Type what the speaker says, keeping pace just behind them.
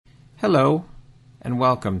Hello, and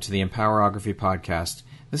welcome to the Empowerography Podcast.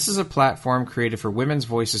 This is a platform created for women's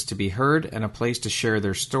voices to be heard and a place to share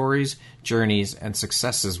their stories, journeys, and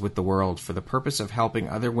successes with the world for the purpose of helping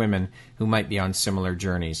other women who might be on similar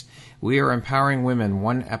journeys. We are empowering women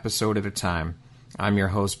one episode at a time. I'm your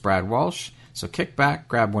host, Brad Walsh, so kick back,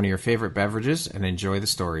 grab one of your favorite beverages, and enjoy the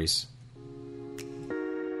stories.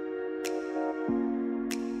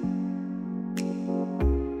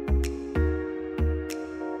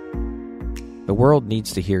 The world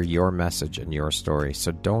needs to hear your message and your story,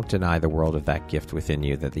 so don't deny the world of that gift within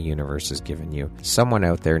you that the universe has given you. Someone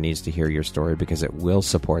out there needs to hear your story because it will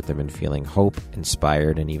support them in feeling hope,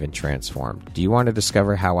 inspired, and even transformed. Do you want to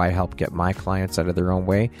discover how I help get my clients out of their own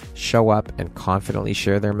way, show up, and confidently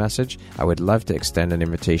share their message? I would love to extend an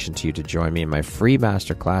invitation to you to join me in my free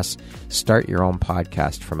masterclass, Start Your Own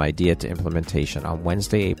Podcast from Idea to Implementation, on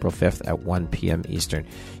Wednesday, April 5th at 1 p.m. Eastern.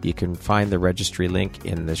 You can find the registry link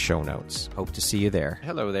in the show notes. Hope to see you there.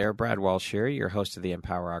 Hello there, Brad Walsh here, your host of the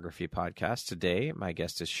Empowerography Podcast. Today, my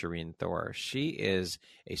guest is Shereen Thor. She is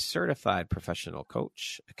a certified professional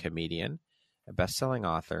coach, a comedian, a best-selling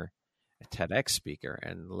author, a TEDx speaker,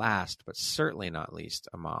 and last but certainly not least,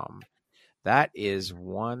 a mom. That is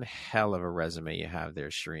one hell of a resume you have there,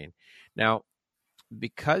 Shereen. Now,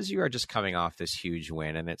 because you are just coming off this huge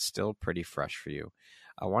win and it's still pretty fresh for you,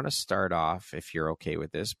 I want to start off, if you're okay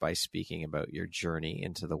with this, by speaking about your journey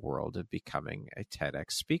into the world of becoming a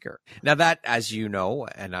TEDx speaker. Now that, as you know,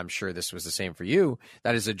 and I'm sure this was the same for you,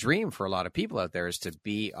 that is a dream for a lot of people out there, is to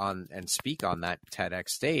be on and speak on that TEDx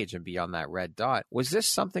stage and be on that red dot. Was this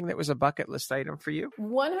something that was a bucket list item for you?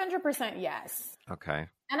 100% yes. Okay.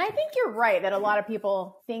 And I think you're right that a lot of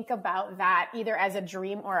people think about that either as a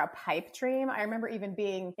dream or a pipe dream. I remember even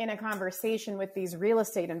being in a conversation with these real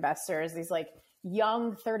estate investors, these like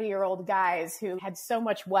young 30-year-old guys who had so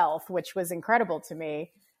much wealth, which was incredible to me.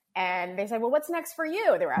 And they said, well, what's next for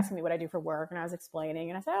you? They were asking me what I do for work. And I was explaining.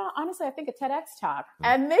 And I said, oh, honestly, I think a TEDx talk.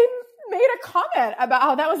 And they made a comment about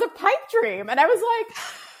how that was a pipe dream. And I was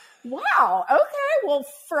like, wow, okay. Well,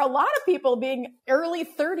 for a lot of people, being early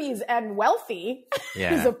 30s and wealthy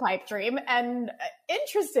is a pipe dream, and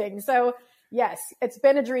interesting. So yes, it's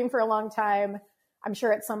been a dream for a long time. I'm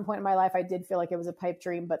sure at some point in my life, I did feel like it was a pipe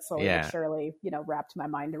dream, but slowly but surely, wrapped my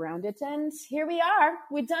mind around it. And here we are.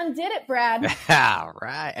 We done did it, Brad. All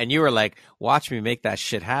right. And you were like, watch me make that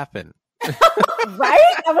shit happen.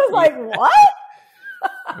 Right? I was like, what?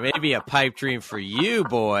 Maybe a pipe dream for you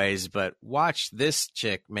boys, but watch this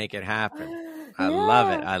chick make it happen. I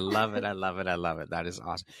love it. I love it. I love it. I love it. That is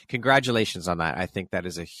awesome. Congratulations on that. I think that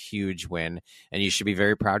is a huge win, and you should be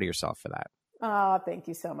very proud of yourself for that. Oh, thank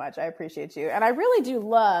you so much. I appreciate you. And I really do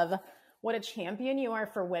love what a champion you are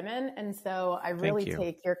for women. And so I really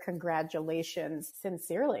take your congratulations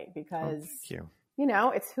sincerely because,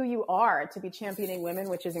 it's who you are to be championing women,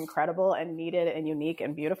 which is incredible and needed and unique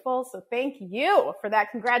and beautiful. So thank you for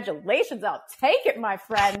that. Congratulations. I'll take it, my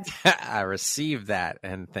friend. I received that.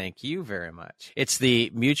 And thank you very much. It's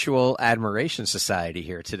the Mutual Admiration Society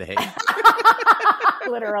here today.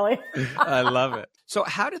 Literally. I love it. So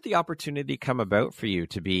how did the opportunity come about for you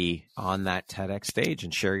to be on that TEDx stage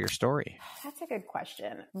and share your story? That's a good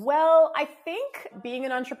question. Well, I think being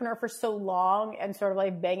an entrepreneur for so long and sort of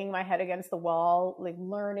like banging my head against the wall, like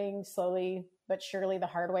learning slowly but surely the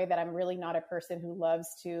hard way that I'm really not a person who loves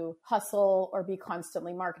to hustle or be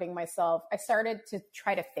constantly marketing myself. I started to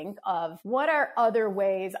try to think of what are other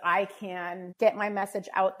ways I can get my message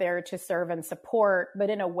out there to serve and support, but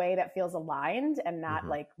in a way that feels aligned and not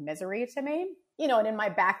like misery to me. And in my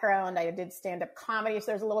background, I did stand-up comedy. So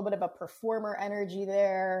there's a little bit of a performer energy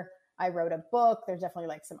there. I wrote a book. There's definitely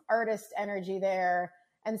like some artist energy there.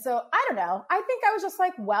 And so I don't know. I think I was just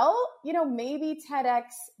like, well, maybe TEDx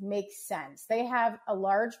makes sense. They have a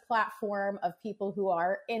large platform of people who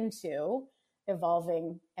are into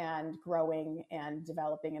evolving and growing and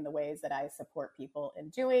developing in the ways that I support people in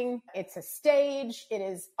doing. It's a stage. It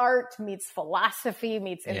is art meets philosophy,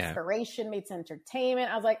 meets inspiration, meets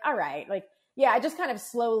entertainment. I was like, all right, I just kind of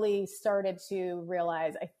slowly started to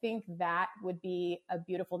realize I think that would be a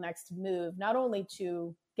beautiful next move, not only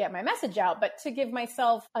to get my message out, but to give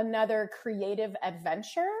myself another creative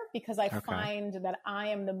adventure, because I find that I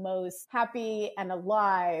am the most happy and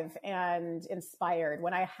alive and inspired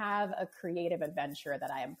when I have a creative adventure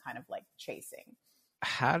that I am kind of like chasing.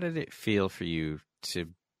 How did it feel for you to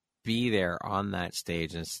be there on that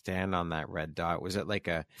stage and stand on that red dot? Was it like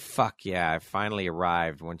a, fuck yeah, I finally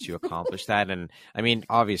arrived once you accomplish that? And I mean,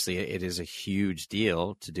 obviously it is a huge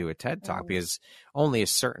deal to do a TED Talk because only a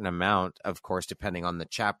certain amount, of course, depending on the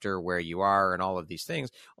chapter, where you are and all of these things,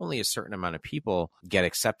 only a certain amount of people get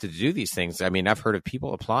accepted to do these things. I mean, I've heard of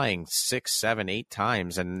people applying 6, 7, 8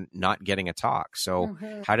 times and not getting a talk. So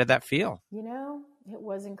how did that feel? You know, it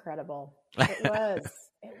was incredible. It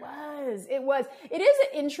was. It is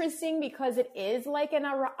interesting because it is like an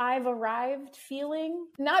I've arrived feeling.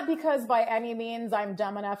 Not because by any means I'm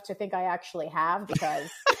dumb enough to think I actually have, because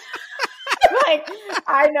like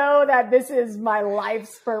I know that this is my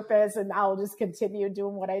life's purpose and I'll just continue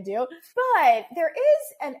doing what I do. But there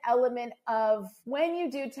is an element of when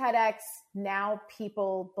you do TEDx, now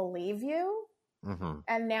people believe you.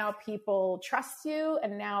 And now people trust you,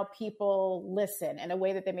 and now people listen in a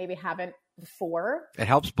way that they maybe haven't before. It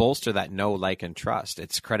helps bolster that know, like, and trust.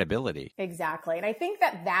 It's credibility. Exactly. And I think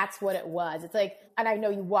that that's what it was. It's like, and I know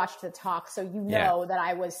you watched the talk, so you know that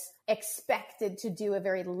I was expected to do a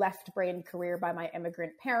very left-brain career by my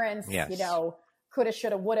immigrant parents. Yes. You know, coulda,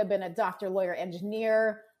 shoulda, woulda been a doctor, lawyer,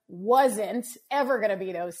 engineer. Wasn't ever going to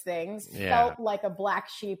be those things. Felt like a black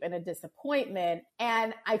sheep and a disappointment.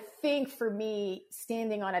 And I think for me,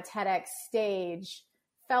 standing on a TEDx stage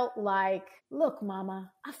felt like, look,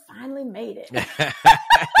 mama, I finally made it.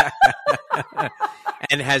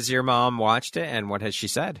 And has your mom watched it? And what has she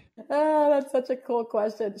said? Oh, that's such a cool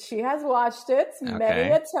question. She has watched it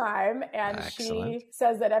many a time. And Excellent. She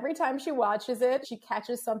says that every time she watches it, she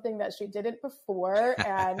catches something that she didn't before.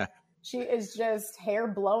 And she is just hair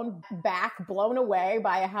blown back, blown away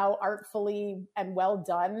by how artfully and well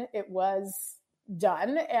done it was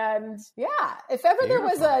done. And yeah, if ever there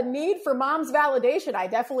was a need for mom's validation, I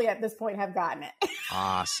definitely at this point have gotten it.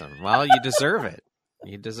 Awesome. Well, you deserve it.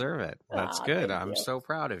 You deserve it. That's good. I'm so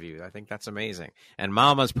proud of you. I think that's amazing. And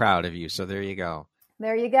mama's proud of you. So there you go.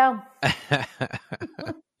 There you go.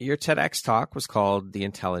 Your TEDx talk was called The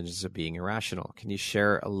Intelligence of Being Irrational. Can you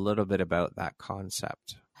share a little bit about that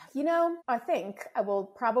concept? You know, I think I will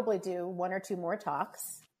probably do 1 or 2 more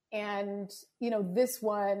talks. And, you know, this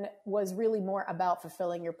one was really more about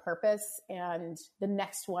fulfilling your purpose. And the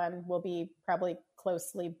next one will be probably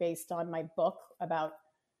closely based on my book about,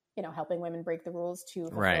 you know, helping women break the rules to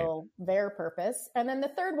fulfill their purpose. And then the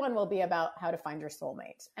third one will be about how to find your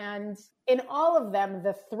soulmate. And in all of them,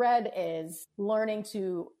 the thread is learning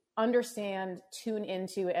to understand, tune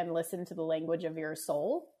into, and listen to the language of your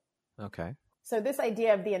soul. Okay. So this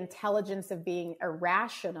idea of the intelligence of being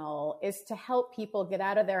irrational is to help people get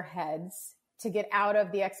out of their heads, to get out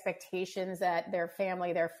of the expectations that their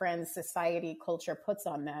family, their friends, society, culture puts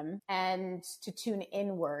on them, and to tune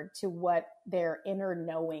inward to what their inner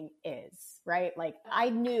knowing is, right? Like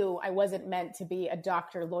I knew I wasn't meant to be a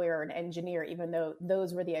doctor, lawyer, and engineer, even though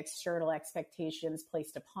those were the external expectations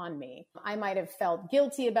placed upon me. I might have felt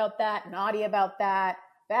guilty about that, naughty about that,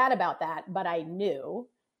 bad about that, but I knew.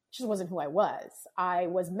 Just wasn't who I was. I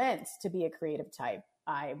was meant to be a creative type.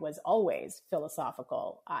 I was always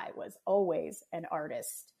philosophical. I was always an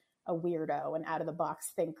artist, a weirdo, an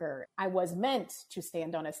out-of-the-box thinker. I was meant to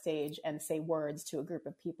stand on a stage and say words to a group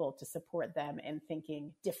of people to support them in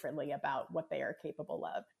thinking differently about what they are capable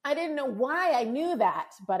of. I didn't know why I knew that,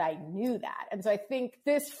 but I knew that. And so I think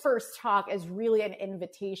this first talk is really an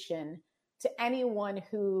invitation to anyone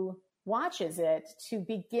who watches it to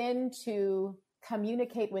begin to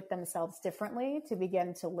communicate with themselves differently, to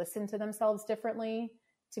begin to listen to themselves differently,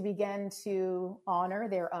 to begin to honor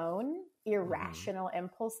their own irrational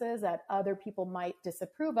impulses that other people might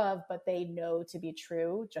disapprove of, but they know to be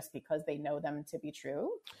true just because they know them to be true.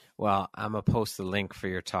 Well, I'm going to post the link for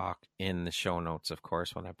your talk in the show notes, of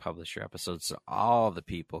course, when I publish your episode, so all the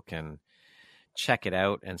people can check it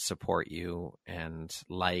out and support you and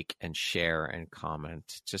like and share and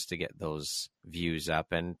comment just to get those views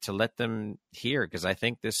up and to let them hear, because I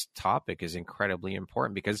think this topic is incredibly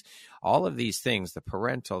important, because all of these things, the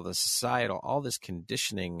parental, the societal, all this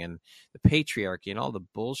conditioning and the patriarchy and all the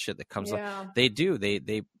bullshit that comes they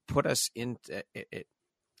put us in, it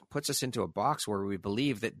puts us into a box where we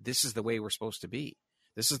believe that this is the way we're supposed to be.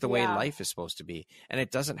 This is the way life is supposed to be. And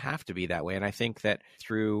it doesn't have to be that way. And I think that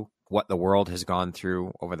through what the world has gone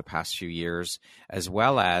through over the past few years, as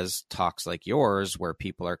well as talks like yours, where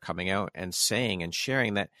people are coming out and saying and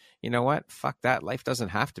sharing that, you know what, fuck that. Life doesn't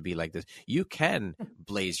have to be like this. You can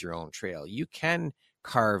blaze your own trail. You can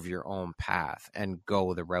carve your own path and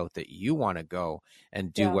go the route that you want to go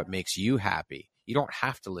and do what makes you happy. You don't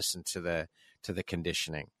have to listen to the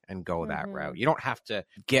conditioning and go that route. You don't have to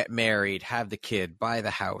get married, have the kid, buy the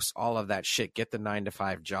house, all of that shit, get the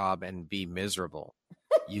 9-to-5 job and be miserable.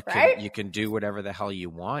 Right? You can do whatever the hell you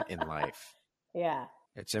want in life. Yeah.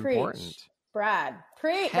 It's Preach. important. Brad,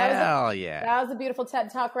 preach. Hell That was a beautiful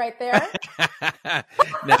TED Talk right there.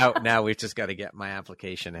 Now we've just got to get my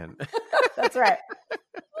application in. That's right.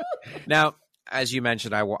 Now, as you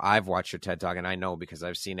mentioned, I've watched your TED Talk, and I know because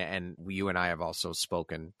I've seen it, and you and I have also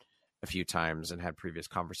spoken a few times and had previous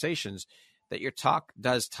conversations, that your talk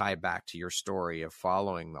does tie back to your story of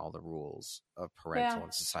following all the rules of parental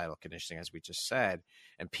and societal conditioning, as we just said,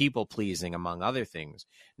 and people pleasing, among other things.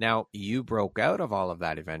 Now, you broke out of all of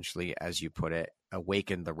that eventually, as you put it,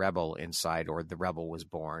 awakened the rebel inside, or the rebel was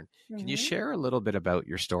born. Can you share a little bit about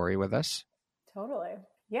your story with us? Totally.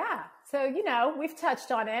 Yeah. So, we've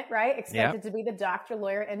touched on it, right? Expected to be the doctor,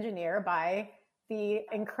 lawyer, engineer by the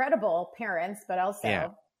incredible parents, but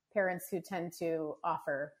also parents who tend to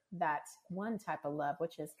offer that one type of love,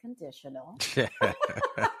 which is conditional.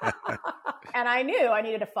 And I knew I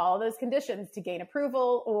needed to follow those conditions to gain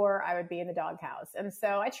approval, or I would be in the doghouse. And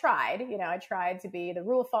so I tried to be the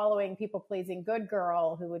rule following, people pleasing good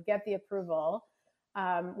girl who would get the approval.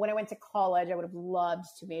 When I went to college, I would have loved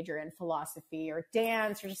to major in philosophy or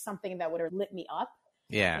dance or just something that would have lit me up.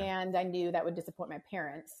 Yeah. And I knew that would disappoint my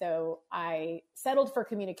parents. So I settled for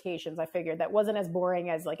communications. I figured that wasn't as boring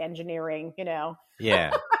as like engineering,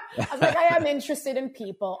 Yeah. I was like, I am interested in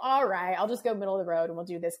people. All right, I'll just go middle of the road and we'll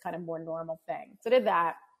do this kind of more normal thing. So I did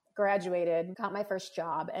that, graduated, got my first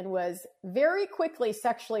job, and was very quickly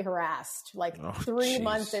sexually harassed, like 3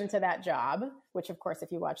 months into that job, which of course,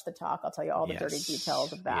 if you watch the talk, I'll tell you all the dirty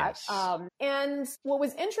details of that. Yes. And what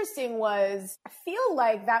was interesting was, I feel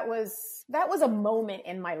like that was a moment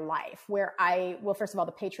in my life where first of all,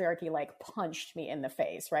 the patriarchy like punched me in the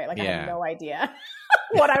face, right? Like I had no idea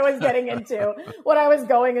what I was getting into, what I was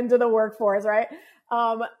going into the workforce, right?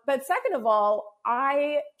 But second of all,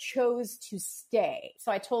 I chose to stay.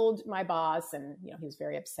 So I told my boss, and he was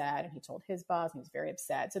very upset, and he told his boss, and he was very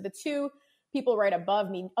upset. So the two people right above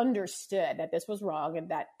me understood that this was wrong and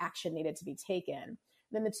that action needed to be taken.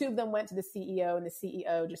 Then the two of them went to the CEO, and the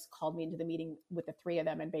CEO just called me into the meeting with the three of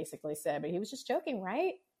them and basically said, but he was just joking,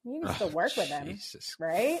 right? You can still work with him,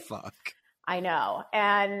 right? Fuck. I know.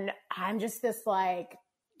 And I'm just this like,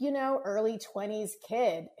 early 20s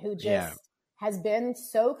kid who just has been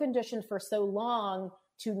so conditioned for so long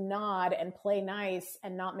to nod and play nice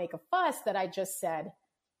and not make a fuss that I just said,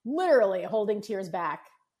 literally holding tears back,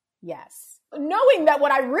 yes. Knowing that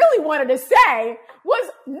what I really wanted to say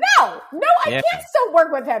was, no, I can't still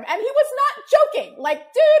work with him. And he was not joking. Like,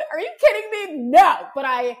 dude, are you kidding me? No. But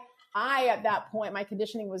I at that point, my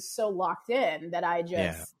conditioning was so locked in that I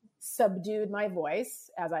just subdued my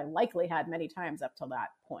voice, as I likely had many times up till that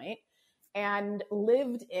point, and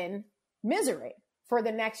lived in misery for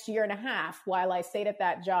the next year and a half while I stayed at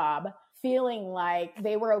that job, feeling like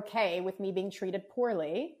they were okay with me being treated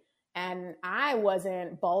poorly. And I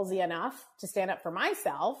wasn't ballsy enough to stand up for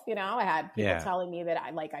myself. I had people telling me that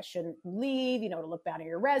I shouldn't leave, to look down at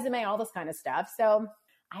your resume, all this kind of stuff. So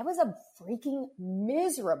I was a freaking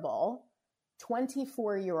miserable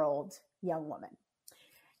 24-year-old young woman.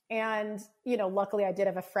 And, luckily I did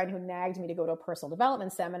have a friend who nagged me to go to a personal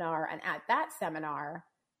development seminar. And at that seminar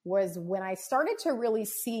was when I started to really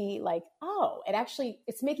see like,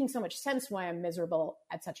 it's making so much sense why I'm miserable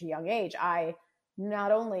at such a young age. I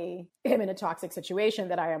not only am in a toxic situation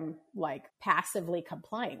that I am like passively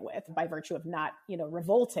complying with by virtue of not,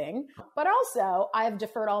 revolting, but also I've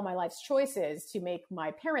deferred all my life's choices to make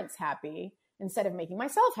my parents happy instead of making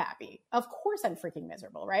myself happy. Of course I'm freaking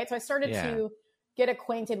miserable, right? So I started to get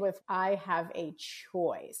acquainted with, I have a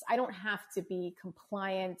choice. I don't have to be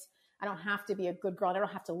compliant. I don't have to be a good girl. I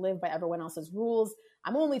don't have to live by everyone else's rules.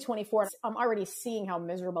 I'm only 24. I'm already seeing how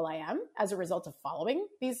miserable I am as a result of following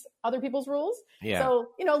these other people's rules. Yeah. So,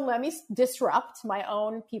 let me disrupt my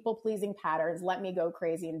own people-pleasing patterns. Let me go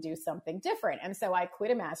crazy and do something different. And so I quit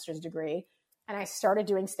a master's degree and I started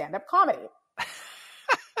doing stand-up comedy.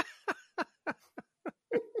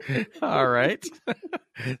 All right.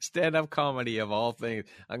 Stand-up comedy of all things.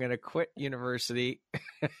 I'm going to quit university,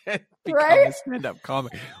 become a stand-up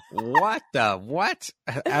comic. What?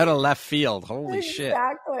 Out of left field. Holy shit.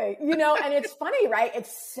 Exactly. And it's funny, right?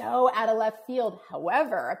 It's so out of left field.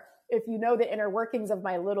 However, if you know the inner workings of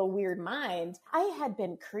my little weird mind, I had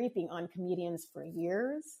been creeping on comedians for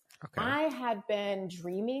years. Okay. I had been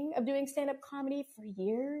dreaming of doing stand-up comedy for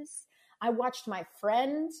years. I watched my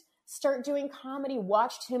friend start doing comedy,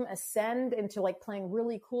 watched him ascend into like playing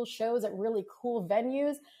really cool shows at really cool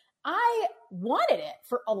venues. I wanted it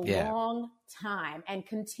for a long time and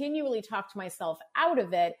continually talked myself out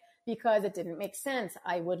of it because it didn't make sense.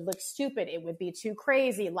 I would look stupid. It would be too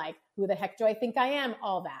crazy. Like, who the heck do I think I am?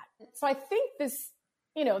 All that. So I think this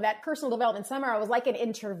that personal development seminar was like an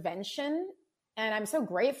intervention. And I'm so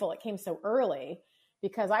grateful it came so early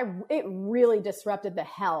because it really disrupted the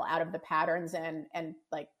hell out of the patterns and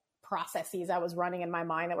like processes I was running in my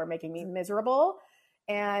mind that were making me miserable,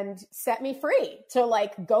 and set me free to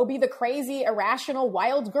like go be the crazy, irrational,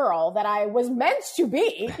 wild girl that I was meant to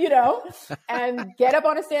be, and get up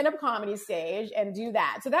on a stand-up comedy stage and do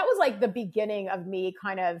that. So that was like the beginning of me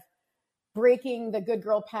kind of breaking the good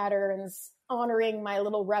girl patterns, honoring my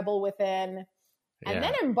little rebel within, and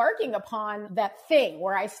then embarking upon that thing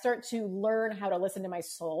where I start to learn how to listen to my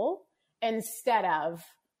soul instead of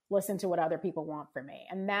listen to what other people want from me.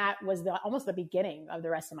 And that was almost the beginning of the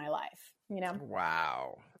rest of my life,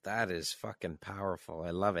 Wow. That is fucking powerful.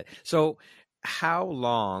 I love it. So how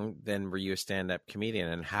long then were you a stand-up comedian,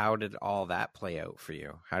 and how did all that play out for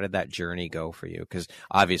you? How did that journey go for you? Because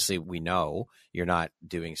obviously we know you're not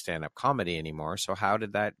doing stand-up comedy anymore. So how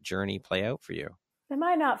did that journey play out for you? Am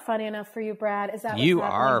I not funny enough for you, Brad? Is that what's you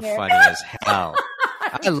are here? Funny as hell.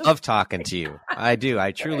 I love talking to you. I do.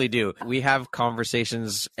 I truly do. We have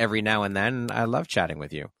conversations every now and then. I love chatting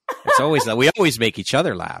with you. We always make each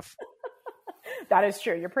other laugh. That is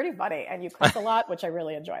true. You're pretty funny and you cuss a lot, which I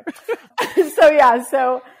really enjoy.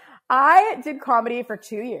 So I did comedy for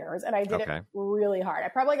 2 years and I did it really hard. I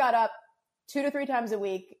probably got up 2 to 3 times a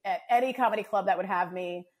week at any comedy club that would have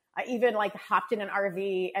me. I even like hopped in an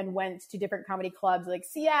RV and went to different comedy clubs like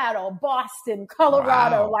Seattle, Boston,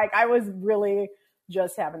 Colorado. Wow. Like I was really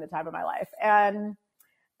just having the time of my life. And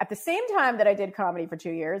at the same time that I did comedy for 2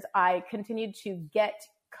 years, I continued to get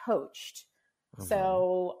coached. Mm-hmm.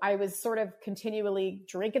 So I was sort of continually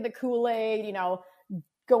drinking the Kool-Aid,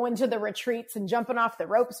 going to the retreats and jumping off the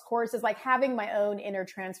ropes courses, like having my own inner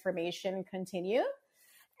transformation continue.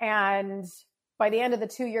 And by the end of the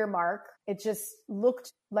 2-year mark, it just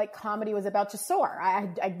looked like comedy was about to soar.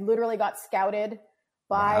 I literally got scouted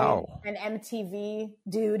by an MTV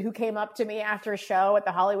dude who came up to me after a show at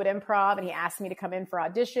the Hollywood Improv, and he asked me to come in for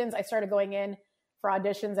auditions. I started going in for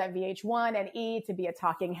auditions at VH1 and E to be a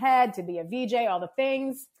talking head, to be a VJ, all the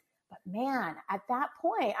things. But man, at that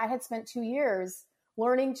point, I had spent 2 years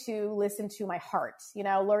learning to listen to my heart,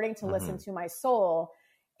 learning to listen to my soul.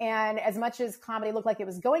 And as much as comedy looked like it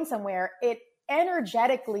was going somewhere, it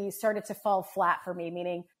energetically started to fall flat for me,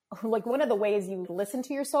 meaning like one of the ways you listen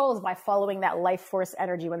to your soul is by following that life force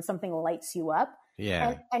energy when something lights you up.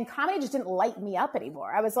 Yeah. And comedy just didn't light me up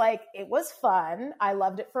anymore. I was like, it was fun. I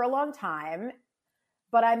loved it for a long time.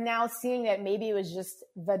 But I'm now seeing that maybe it was just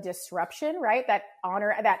the disruption, right? That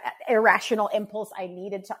irrational impulse I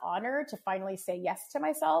needed to honor to finally say yes to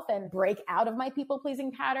myself and break out of my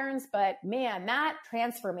people-pleasing patterns. But man, that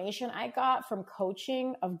transformation I got from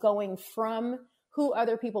coaching, of going from who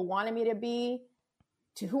other people wanted me to be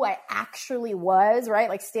to who I actually was, right?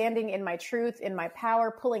 Like standing in my truth, in my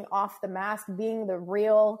power, pulling off the mask, being the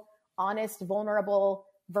real, honest, vulnerable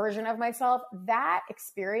version of myself. That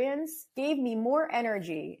experience gave me more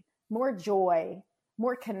energy, more joy,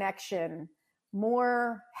 more connection,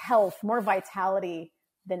 more health, more vitality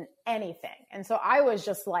than anything. And so I was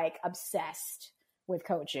just like obsessed with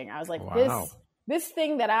coaching. I was like, this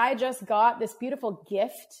thing that I just got, this beautiful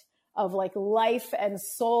gift of like life and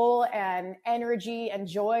soul and energy and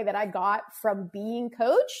joy that I got from being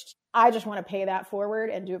coached, I just want to pay that forward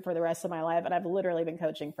and do it for the rest of my life. And I've literally been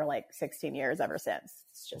coaching for like 16 years ever since.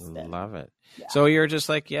 It's just been, love it. Yeah. So you're just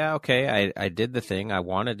like, yeah, okay, I did the thing. I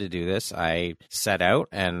wanted to do this. I set out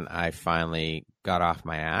and I finally got off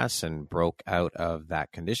my ass and broke out of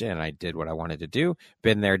that condition. And I did what I wanted to do.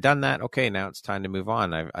 Been there, done that. Okay, now it's time to move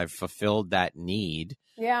on. I've fulfilled that need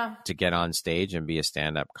to get on stage and be a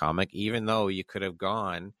stand-up comic, even though you could have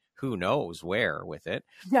gone who knows where with it.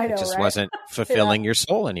 I know, it just right? wasn't fulfilling your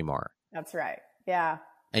soul anymore. That's right. Yeah.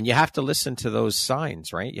 And you have to listen to those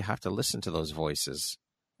signs, right? You have to listen to those voices.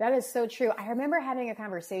 That is so true. I remember having a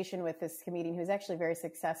conversation with this comedian who's actually very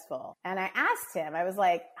successful. And I asked him, I was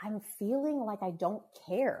like, I'm feeling like I don't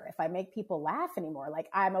care if I make people laugh anymore. Like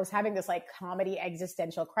I was having this like comedy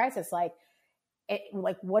existential crisis. Like,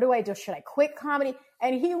 what do I do? Should I quit comedy?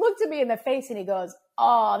 And he looked at me in the face and he goes,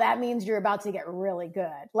 oh, that means you're about to get really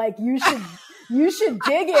good. Like you should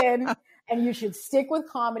dig in and you should stick with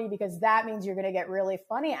comedy because that means you're going to get really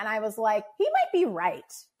funny. And I was like, he might be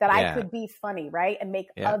right that I could be funny, right? And make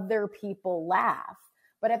other people laugh.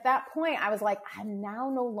 But at that point I was like, I'm now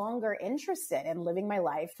no longer interested in living my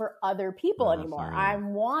life for other people anymore. I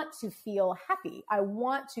want to feel happy. I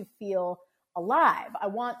want to feel alive. I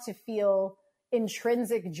want to feel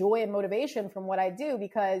intrinsic joy and motivation from what I do.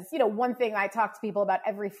 Because, one thing I talk to people about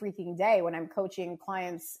every freaking day when I'm coaching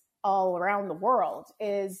clients all around the world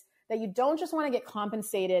is that you don't just want to get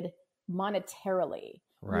compensated monetarily.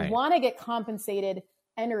 Right. You want to get compensated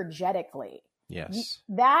energetically. Yes.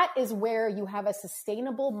 That is where you have a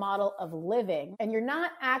sustainable model of living, and you're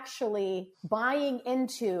not actually buying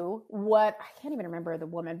into what, I can't even remember the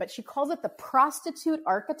woman, but she calls it the prostitute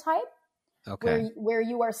archetype. Okay. Where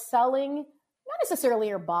you are selling, not necessarily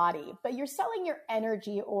your body, but you're selling your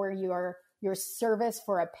energy or your service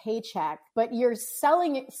for a paycheck, but you're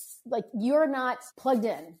selling it like you're not plugged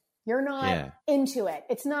in. You're not into it.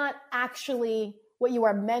 It's not actually what you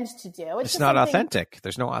are meant to do. It's not authentic.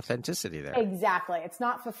 There's no authenticity there. Exactly. It's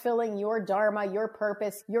not fulfilling your dharma, your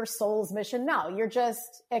purpose, your soul's mission. No, you're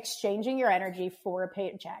just exchanging your energy for a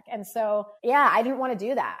paycheck. And so, yeah, I didn't want to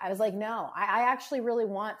do that. I was like, no, I actually really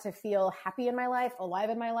want to feel happy in my life,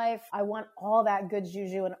 alive in my life. I want all that good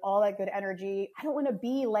juju and all that good energy. I don't want to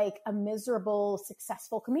be like a miserable,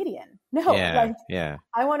 successful comedian. No,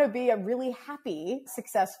 I want to be a really happy,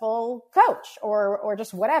 successful coach or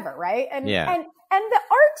just whatever. Right. And the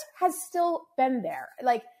art has still been there.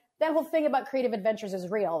 Like that whole thing about creative adventures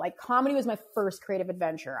is real. Like comedy was my first creative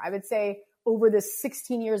adventure. I would say over the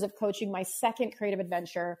 16 years of coaching, my second creative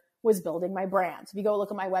adventure was building my brand. So if you go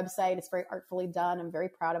look at my website, it's very artfully done. I'm very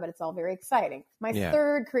proud of it. It's all very exciting. My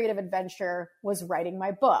third creative adventure was writing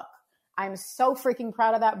my book. I'm so freaking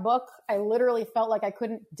proud of that book. I literally felt like I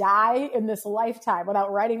couldn't die in this lifetime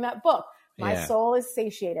without writing that book. My soul is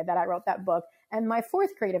satiated that I wrote that book. And my fourth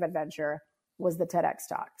creative adventure was the TEDx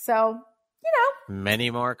talk. So,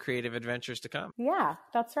 many more creative adventures to come. Yeah,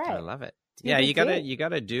 that's right. I love it. Yeah, you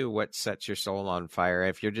gotta do what sets your soul on fire.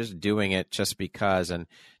 If you're just doing it just because and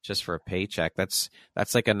just for a paycheck, that's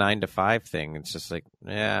like a 9-to-5 thing. It's just like,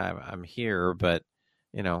 yeah, I'm here, but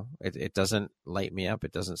it doesn't light me up.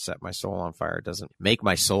 It doesn't set my soul on fire. It doesn't make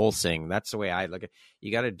my soul sing. That's the way I look at it.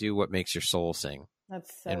 You got to do what makes your soul sing.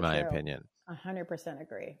 That's so in my true. opinion. 100%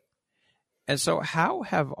 agree. And so how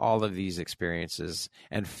have all of these experiences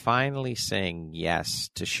and finally saying yes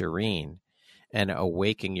to Shereen and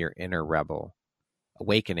awakening your inner rebel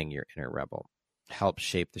helped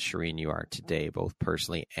shape the Shereen you are today, both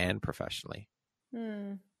personally and professionally?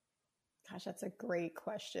 Gosh, that's a great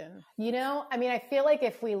question. I feel like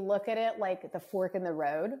if we look at it like the fork in the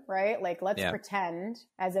road, right? Like let's pretend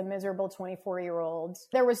as a miserable 24-year-old,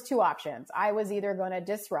 there was two options. I was either going to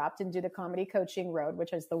disrupt and do the comedy coaching road,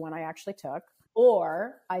 which is the one I actually took,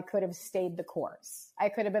 or I could have stayed the course. I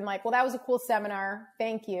could have been like, well, that was a cool seminar.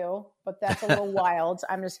 Thank you. But that's a little wild.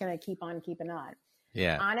 I'm just going to keep on keeping on.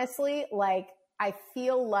 Yeah. Honestly, I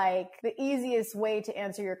feel like the easiest way to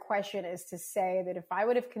answer your question is to say that if I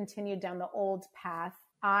would have continued down the old path,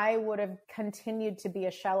 I would have continued to be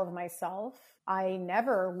a shell of myself. I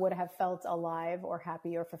never would have felt alive or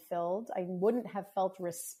happy or fulfilled. I wouldn't have felt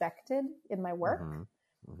respected in my work.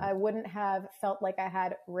 I wouldn't have felt like I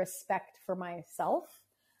had respect for myself.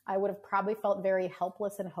 I would have probably felt very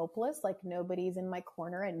helpless and hopeless, like nobody's in my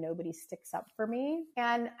corner and nobody sticks up for me.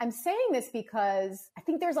 And I'm saying this because I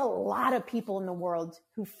think there's a lot of people in the world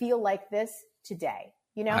who feel like this today.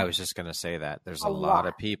 I was just going to say that there's a lot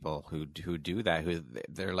of people who do that, who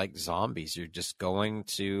they're like zombies. You're just going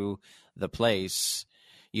to the place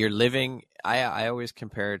you're living. I always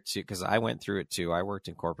compare it to, because I went through it too. I worked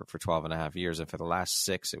in corporate for 12 and a half years. And for the last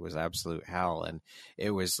 6, it was absolute hell. And it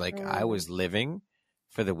was like, I was living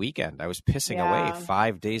for the weekend. I was pissing away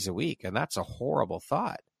 5 days a week. And that's a horrible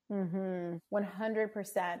thought.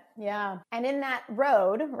 100%. Yeah. And in that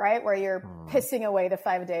road, right, where you're pissing away the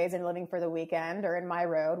 5 days and living for the weekend, or in my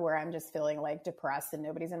road where I'm just feeling like depressed and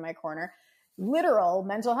nobody's in my corner, literal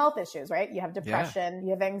mental health issues, right? You have depression, you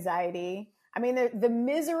have anxiety. I mean, the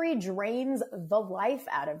misery drains the life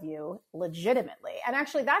out of you legitimately. And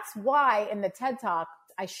actually, that's why in the TED Talk,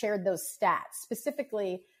 I shared those stats.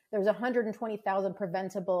 Specifically, there's 120,000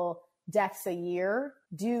 preventable deaths a year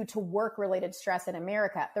due to work-related stress in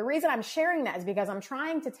America. The reason I'm sharing that is because I'm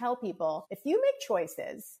trying to tell people, if you make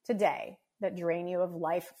choices today that drain you of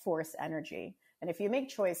life force energy, and if you make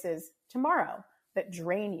choices tomorrow that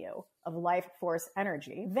drain you of life force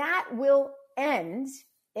energy, that will end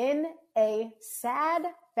in a sad,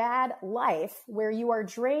 bad life where you are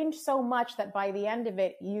drained so much that by the end of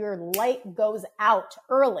it, your light goes out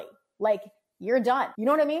early. Like, you're done. You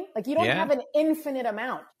know what I mean? Like, you don't have an infinite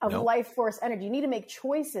amount of life force energy. You need to make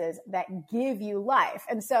choices that give you life.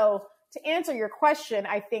 And so to answer your question,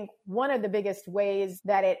 I think one of the biggest ways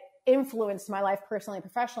that it influenced my life personally and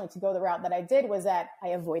professionally to go the route that I did was that I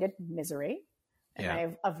avoided misery and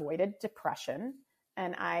I avoided depression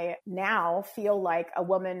And I now feel like a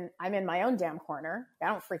woman, I'm in my own damn corner. I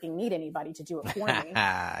don't freaking need anybody to do it for me.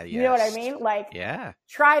 Yes. You know what I mean? Like, yeah.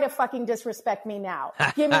 Try to fucking disrespect me now.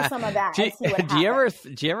 Give me some of that and see what happens.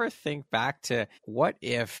 Do you ever think back to what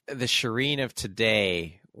if the Shereen of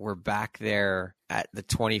today were back there at the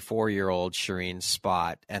 24-year-old Shereen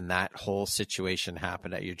spot and that whole situation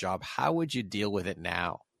happened at your job? How would you deal with it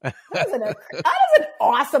now? That is an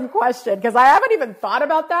awesome question, because I haven't even thought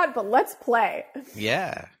about that, but let's play.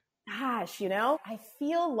 Yeah. Gosh, I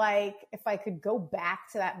feel like if I could go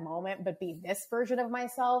back to that moment, but be this version of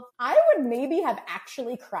myself, I would maybe have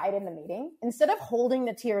actually cried in the meeting. Instead of holding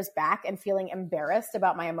the tears back and feeling embarrassed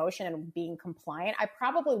about my emotion and being compliant, I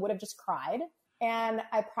probably would have just cried. And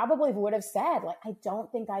I probably would have said, like, I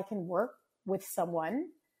don't think I can work with someone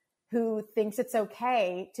who thinks it's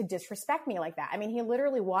okay to disrespect me like that. I mean, he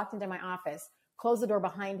literally walked into my office, closed the door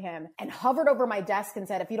behind him, and hovered over my desk and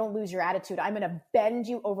said, if you don't lose your attitude, I'm going to bend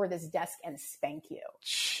you over this desk and spank you.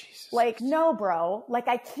 Jesus. Like, no, bro. Like,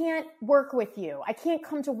 I can't work with you. I can't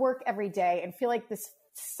come to work every day and feel like this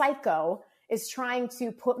psycho is trying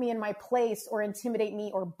to put me in my place or intimidate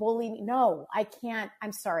me or bully me. No, I can't.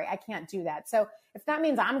 I'm sorry. I can't do that. So if that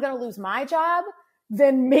means I'm going to lose my job,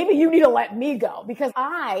 then maybe you need to let me go, because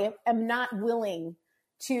I am not willing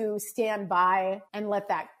to stand by and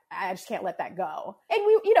I just can't let that go. And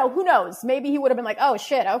who knows? Maybe he would have been like, oh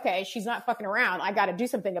shit, okay, she's not fucking around. I got to do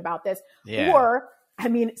something about this. Yeah. Or, I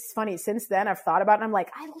mean, it's funny. Since then I've thought about it and I'm like,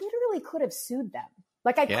 I literally could have sued them.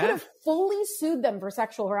 Like I could have fully sued them for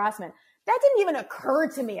sexual harassment. That didn't even occur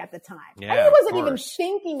to me at the time. Yeah, I wasn't even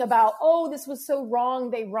thinking about, oh, this was so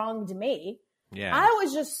wrong. They wronged me. Yeah. I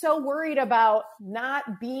was just so worried about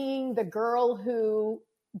not being the girl who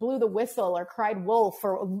blew the whistle or cried wolf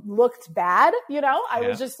or looked bad. I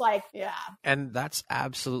was just like, yeah. And that's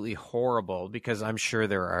absolutely horrible, because I'm sure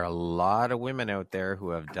there are a lot of women out there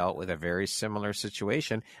who have dealt with a very similar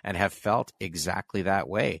situation and have felt exactly that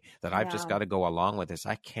way, that I've just got to go along with this.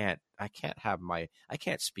 I can't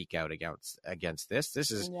speak out against this.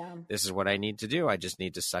 This is what I need to do. I just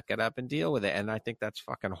need to suck it up and deal with it. And I think that's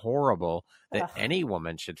fucking horrible that any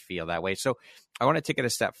woman should feel that way. So I want to take it a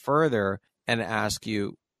step further and ask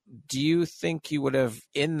you, do you think you would have,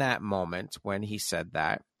 in that moment when he said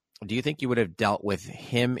that, do you think you would have dealt with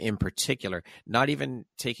him in particular, not even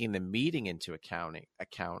taking the meeting into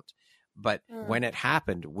account, but when it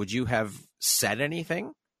happened, would you have said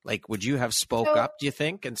anything? Like, would you have spoke up, do you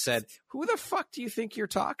think, and said, who the fuck do you think you're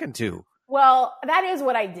talking to? Well, that is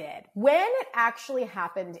what I did. When it actually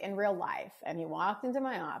happened in real life and he walked into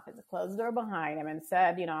my office, closed the door behind him and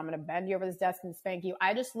said, I'm going to bend you over this desk and spank you,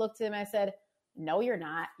 I just looked at him and I said, no, you're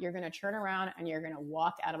not. You're going to turn around and you're going to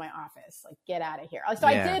walk out of my office. Like, get out of here. So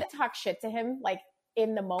I did talk shit to him, like,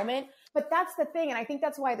 in the moment. But that's the thing. And I think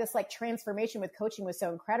that's why this, like, transformation with coaching was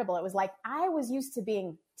so incredible. It was like, I was used to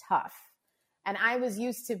being tough, and I was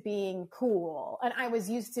used to being cool, and I was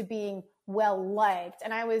used to being well-liked,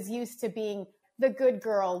 and I was used to being the good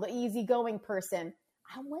girl, the easygoing person.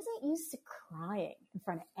 I wasn't used to crying in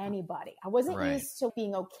front of anybody. I wasn't used to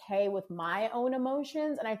being okay with my own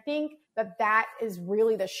emotions. And I think that is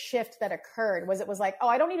really the shift that occurred. It was like, oh,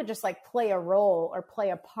 I don't need to just like play a role or play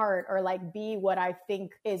a part or like be what I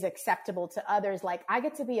think is acceptable to others. Like, I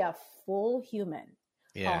get to be a full human,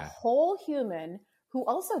 a whole human who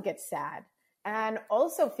also gets sad and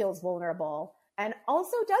also feels vulnerable and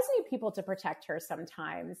also does need people to protect her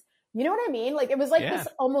sometimes. You know what I mean? Like, it was like this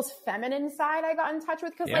almost feminine side I got in touch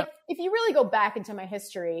with. Cause like, if you really go back into my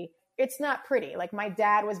history, it's not pretty. Like, my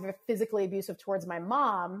dad was physically abusive towards my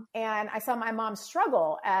mom. And I saw my mom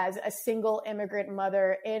struggle as a single immigrant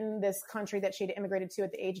mother in this country that she'd immigrated to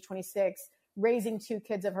at the age of 26, raising 2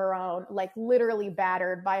 kids of her own, like literally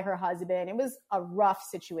battered by her husband. It was a rough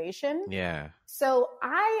situation. Yeah. So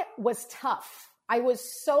I was tough. I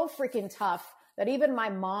was so freaking tough that even my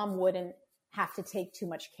mom wouldn't have to take too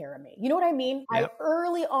much care of me. You know what I mean? Yep. I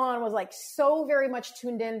early on was like so very much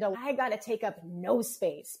tuned into, I got to take up no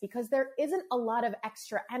space because there isn't a lot of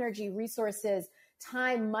extra energy, resources,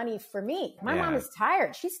 time, money for me. My mom is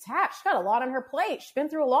tired. She's tapped. She's got a lot on her plate. She's been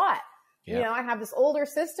through a lot. Yep. You know, I have this older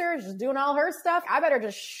sister, she's doing all her stuff. I better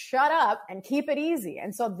just shut up and keep it easy.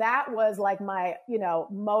 And so that was like my,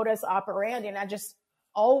 modus operandi. And I just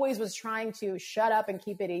always was trying to shut up and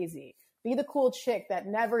keep it easy. Be the cool chick that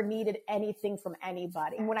never needed anything from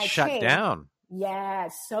anybody. And when I shut down. Yeah,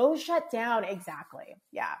 so shut down. Exactly.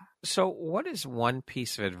 Yeah. So what is one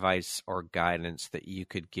piece of advice or guidance that you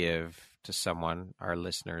could give to someone, our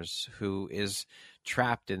listeners, who is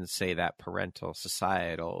trapped in, say, that parental,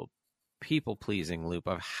 societal, people-pleasing loop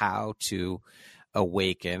of how to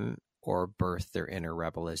awaken or birth their inner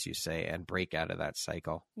rebel, as you say, and break out of that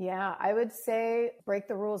cycle? Yeah, I would say break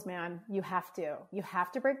the rules, man. You have to. You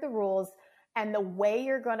have to break the rules. And the way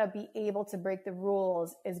you're going to be able to break the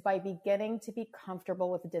rules is by beginning to be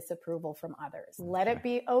comfortable with disapproval from others. Okay. Let it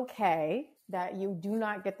be okay that you do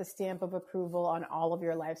not get the stamp of approval on all of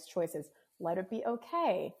your life's choices. Let it be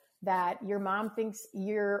okay that your mom thinks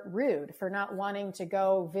you're rude for not wanting to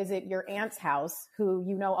go visit your aunt's house, who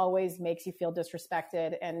you know always makes you feel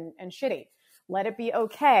disrespected and shitty. Let it be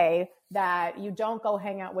okay that you don't go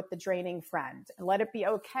hang out with the draining friend. And let it be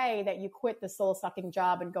okay that you quit the soul-sucking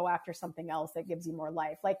job and go after something else that gives you more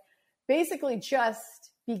life. Like, basically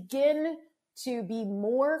just begin to be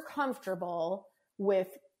more comfortable with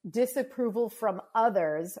disapproval from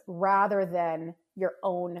others rather than your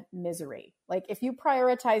own misery. Like, if you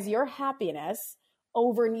prioritize your happiness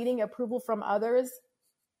over needing approval from others,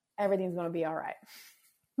 everything's going to be all right.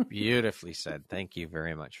 Beautifully said. Thank you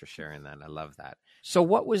very much for sharing that. I love that. So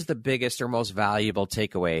what was the biggest or most valuable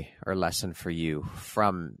takeaway or lesson for you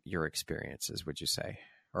from your experiences, would you say?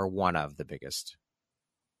 Or one of the biggest?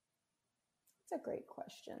 That's a great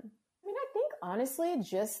question. I mean, I think honestly,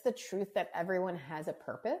 just the truth that everyone has a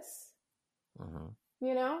purpose,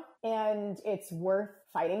 you know, and it's worth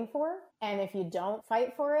fighting for. And if you don't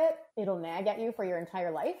fight for it, it'll nag at you for your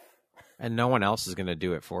entire life. And no one else is going to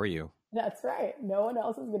do it for you. That's right. No one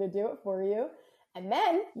else is going to do it for you. And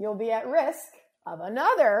then you'll be at risk of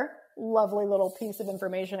another lovely little piece of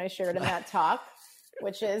information I shared in that talk,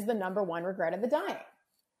 which is the number one regret of the dying.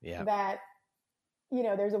 Yeah. That, you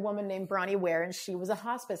know, there's a woman named Bronnie Ware, and she was a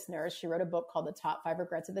hospice nurse. She wrote a book called The Top 5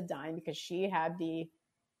 Regrets of the Dying because she had the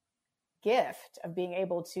gift of being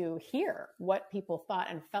able to hear what people thought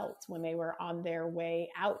and felt when they were on their way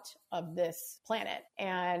out of this planet.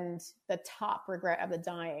 And the top regret of the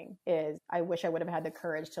dying is, I wish I would have had the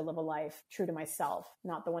courage to live a life true to myself,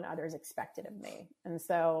 not the one others expected of me. And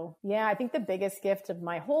so, yeah, I think the biggest gift of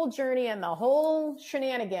my whole journey and the whole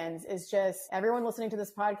shenanigans is just everyone listening to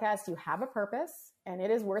this podcast, you have a purpose and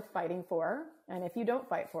it is worth fighting for. And if you don't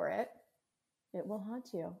fight for it, it will haunt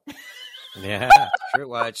you. Yeah, true.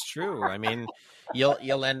 Well, it's true. I mean,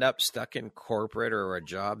 you'll end up stuck in corporate or a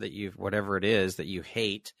job that whatever it is that you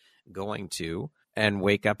hate going to, and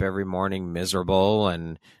wake up every morning miserable.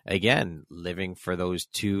 And again, living for those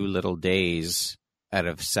 2 little days out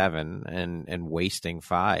of 7 and wasting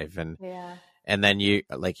 5. And then you,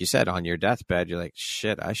 like you said, on your deathbed, you're like,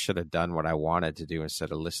 shit, I should have done what I wanted to do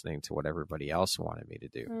instead of listening to what everybody else wanted me to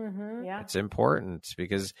do. Mm-hmm, yeah. It's important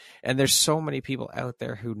and there's so many people out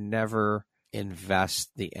there who never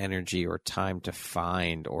invest the energy or time to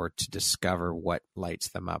find or to discover what lights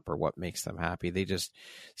them up or what makes them happy. They just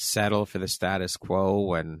settle for the status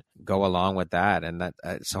quo and go along with that. And that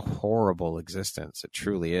it's a horrible existence. It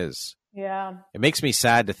truly is. Yeah. It makes me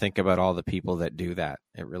sad to think about all the people that do that.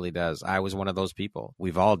 It really does. I was one of those people.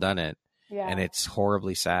 We've all done it. Yeah. And it's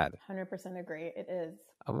horribly sad. 100% agree. It is.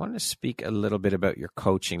 I want to speak a little bit about your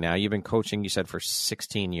coaching now. You've been coaching, you said, for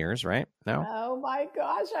 16 years, right? No? Oh my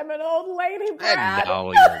gosh, I'm an old lady, Brad.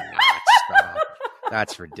 No, you're not. Stop.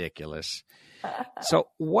 That's ridiculous. So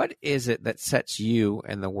what is it that sets you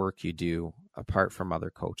and the work you do apart from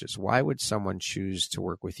other coaches? Why would someone choose to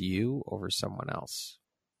work with you over someone else?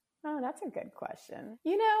 Oh, that's a good question.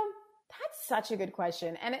 You know, that's such a good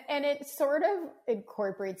question. And it sort of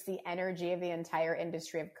incorporates the energy of the entire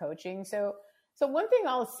industry of coaching. So one thing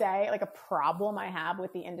I'll say, like a problem I have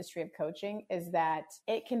with the industry of coaching is that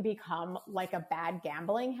it can become like a bad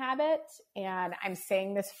gambling habit. And I'm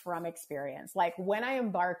saying this from experience. Like when I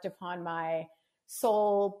embarked upon my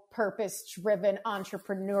soul purpose-driven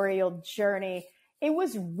entrepreneurial journey, it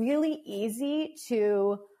was really easy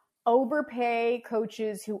to overpay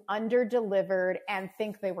coaches who underdelivered and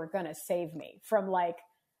think they were going to save me from like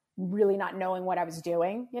really not knowing what I was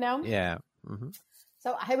doing, you know? Yeah. Mm-hmm.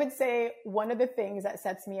 So I would say one of the things that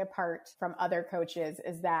sets me apart from other coaches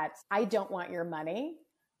is that I don't want your money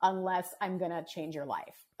unless I'm going to change your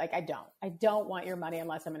life. Like I don't want your money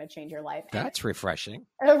unless I'm going to change your life. That's refreshing.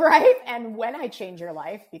 Right. And when I change your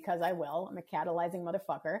life, because I will, I'm a catalyzing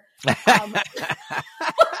motherfucker.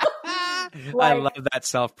 I love that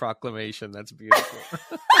self-proclamation. That's beautiful.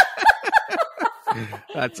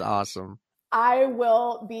 That's awesome. I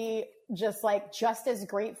will be just as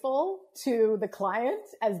grateful to the client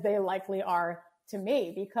as they likely are to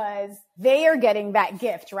me, because they are getting that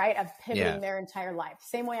gift, right, of pivoting their entire life.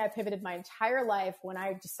 Same way I pivoted my entire life when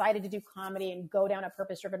I decided to do comedy and go down a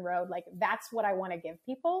purpose-driven road. Like that's what I want to give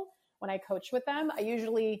people when I coach with them. I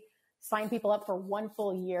usually sign people up for 1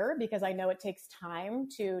 full year because I know it takes time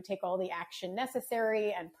to take all the action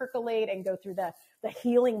necessary and percolate and go through the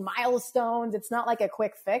healing milestones. It's not like a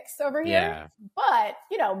quick fix over here. Yeah. But,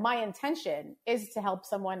 my intention is to help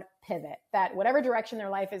someone pivot, that whatever direction their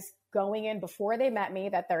life is going in before they met me,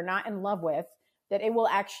 that they're not in love with, that it will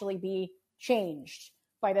actually be changed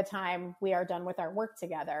by the time we are done with our work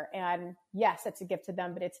together. And yes, it's a gift to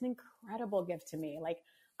them, but it's an incredible gift to me. Like,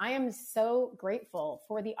 I am so grateful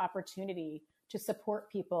for the opportunity to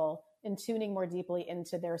support people in tuning more deeply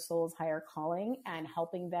into their soul's higher calling and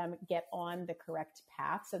helping them get on the correct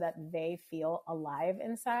path so that they feel alive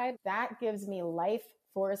inside. That gives me life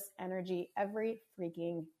force energy every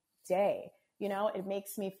freaking day. It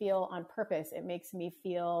makes me feel on purpose. It makes me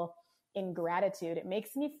feel in gratitude. It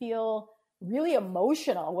makes me feel really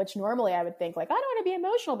emotional, which normally I would think like, I don't want to be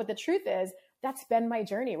emotional. But the truth is, that's been my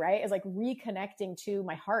journey, right? Is like reconnecting to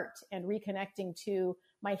my heart and reconnecting to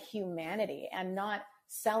my humanity and not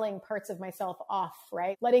selling parts of myself off,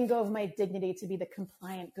 right? Letting go of my dignity to be the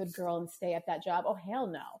compliant good girl and stay at that job. Oh, hell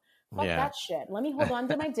no. Fuck that shit. Let me hold on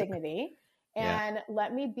to my dignity and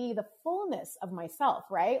let me be the fullness of myself,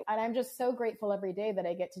 right? And I'm just so grateful every day that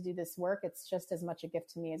I get to do this work. It's just as much a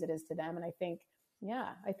gift to me as it is to them. And I think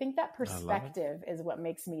that perspective is what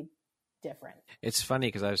makes me different. It's funny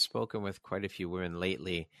because I've spoken with quite a few women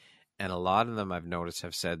lately, and a lot of them I've noticed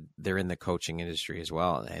have said they're in the coaching industry as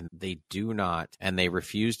well. And they do not, and they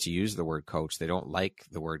refuse to use the word coach. They don't like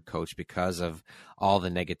the word coach because of all the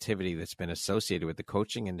negativity that's been associated with the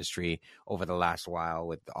coaching industry over the last while,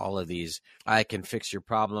 with all of these, I can fix your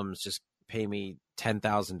problems, just pay me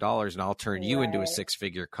 $10,000 and I'll turn you into a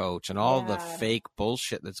 6-figure coach, and all the fake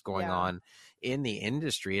bullshit that's going on in the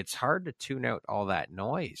industry. It's hard to tune out all that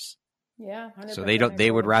noise. Yeah. So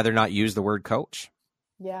they would rather not use the word coach.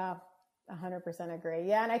 Yeah. 100% agree.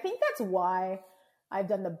 Yeah. And I think that's why I've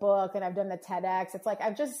done the book and I've done the TEDx. It's like,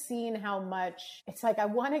 I've just seen how much it's like, I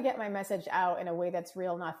want to get my message out in a way that's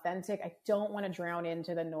real and authentic. I don't want to drown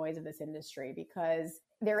into the noise of this industry, because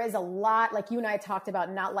there is a lot, like you and I talked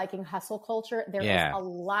about not liking hustle culture. There is a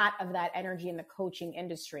lot of that energy in the coaching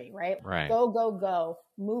industry, right? Go, go, go,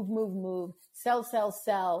 move,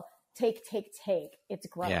 sell, take. It's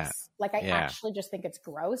gross. Like, I actually just think it's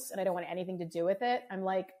gross and I don't want anything to do with it. I'm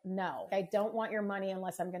like, no, I don't want your money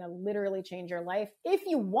unless I'm going to literally change your life. If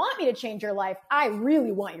you want me to change your life, I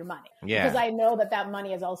really want your money, because I know that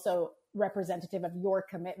money is also representative of your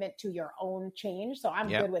commitment to your own change. So I'm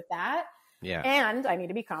good with that. Yeah. And I need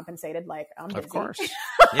to be compensated. Like, I'm busy. Of course.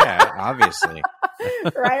 Yeah, obviously.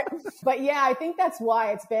 Right. But yeah, I think that's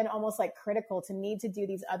why it's been almost like critical to need to do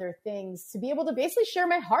these other things to be able to basically share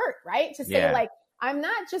my heart, right? To say like, I'm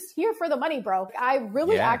not just here for the money, bro. I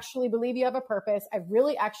really actually believe you have a purpose. I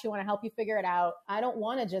really actually want to help you figure it out. I don't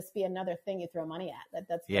want to just be another thing you throw money at.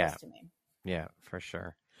 That's close to me. Yeah, for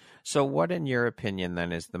sure. So what, in your opinion,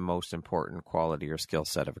 then, is the most important quality or skill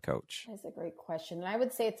set of a coach? That's a great question. And I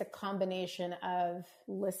would say it's a combination of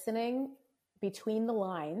listening between the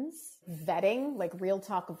lines, vetting, like real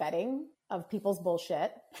talk vetting of people's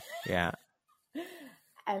bullshit. Yeah.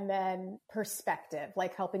 And then perspective,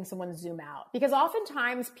 like helping someone zoom out. Because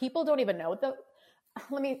oftentimes people don't even know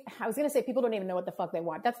people don't even know what the fuck they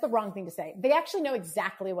want. That's the wrong thing to say. They actually know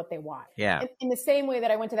exactly what they want. Yeah. In the same way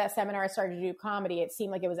that I went to that seminar, I started to do comedy. It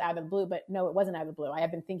seemed like it was out of the blue, but no, it wasn't out of the blue. I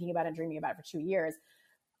have been thinking about it and dreaming about it for 2 years.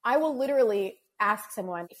 I will literally ask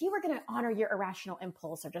someone, if you were going to honor your irrational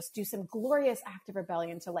impulse or just do some glorious act of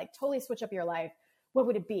rebellion to like totally switch up your life, what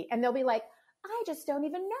would it be? And they'll be like, I just don't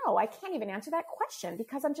even know. I can't even answer that question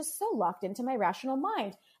because I'm just so locked into my rational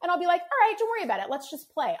mind. And I'll be like, all right, don't worry about it. Let's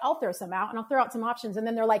just play. I'll throw some out and I'll throw out some options. And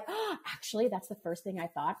then they're like, oh, actually, that's the first thing I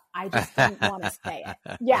thought. I just didn't want to say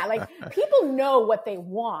it. Yeah. Like, people know what they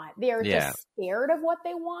want. They're just scared of what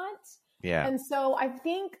they want. Yeah. And so I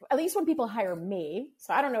think, at least when people hire me,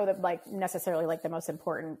 so I don't know that like necessarily like the most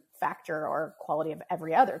important factor or quality of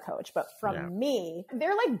every other coach, but from me,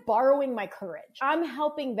 they're like borrowing my courage. I'm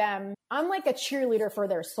helping them. I'm like a cheerleader for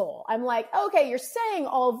their soul. I'm like, okay, you're saying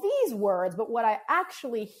all these words, but what I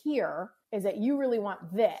actually hear is that you really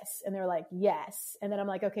want this. And they're like, yes. And then I'm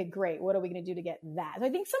like, okay, great. What are we going to do to get that? So I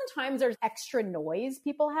think sometimes there's extra noise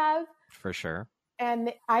people have. For sure.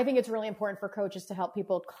 And I think it's really important for coaches to help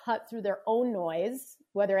people cut through their own noise,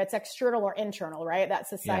 whether it's external or internal, right? That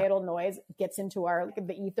societal noise gets into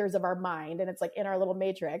the ethers of our mind, and it's like in our little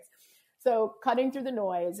matrix. So cutting through the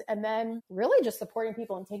noise and then really just supporting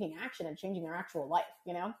people and taking action and changing their actual life,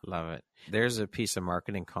 you know? Love it. There's a piece of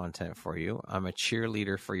marketing content for you. I'm a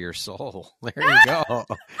cheerleader for your soul. There you go.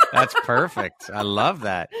 That's perfect. I love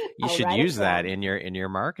that. You should use that in your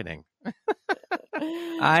marketing.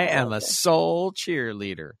 I am a soul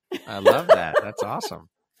cheerleader. I love that. That's awesome.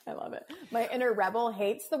 I love it. My inner rebel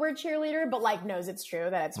hates the word cheerleader, but like knows it's true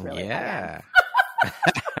that it's really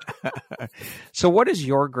So what is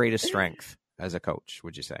your greatest strength as a coach,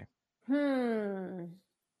 would you say?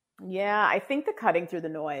 Yeah, I think the cutting through the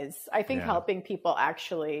noise. I think helping people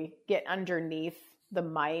actually get underneath the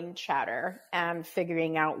mind chatter and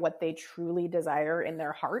figuring out what they truly desire in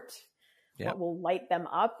their heart, what will light them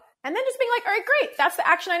up. And then just being like, all right, great. That's the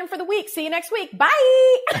action item for the week. See you next week. Bye.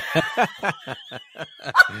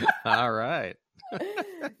 All right.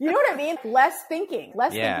 You know what I mean? Less thinking,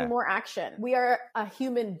 more action. We are a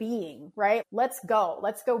human being, right? Let's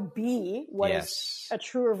go be what is a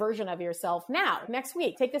truer version of yourself now, next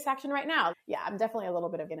week. Take this action right now. Yeah, I'm definitely a little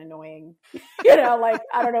bit of an annoying, like,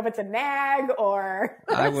 I don't know if it's a nag or.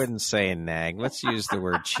 I wouldn't say nag. Let's use the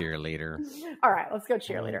word cheerleader. All right, let's go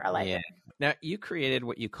cheerleader. I like it. Now, you created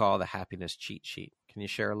what you call the happiness cheat sheet. Can you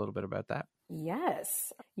share a little bit about that?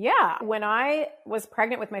 Yes. Yeah. When I was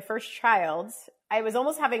pregnant with my first child, I was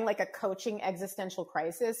almost having like a coaching existential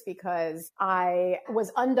crisis because I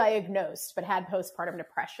was undiagnosed but had postpartum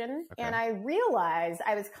depression. Okay. And I realized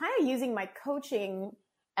I was kind of using my coaching,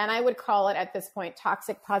 and I would call it at this point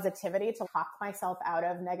toxic positivity, to talk myself out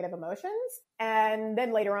of negative emotions. And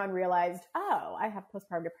then later on realized, oh, I have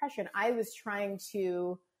postpartum depression. I was trying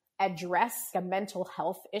to address a mental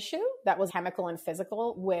health issue that was chemical and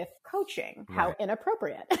physical with coaching. How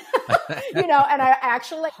inappropriate, and I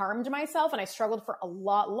actually harmed myself, and I struggled for a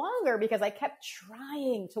lot longer because I kept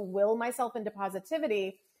trying to will myself into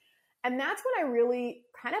positivity. And that's when I really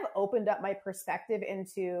kind of opened up my perspective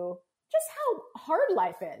into just how hard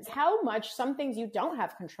life is, how much some things you don't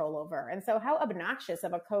have control over. And so how obnoxious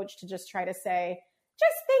of a coach to just try to say,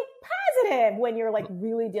 just think positive when you're like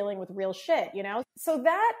really dealing with real shit, So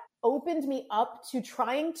that opened me up to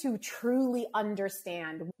trying to truly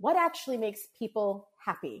understand what actually makes people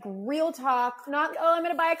happy. Real talk, not, oh, I'm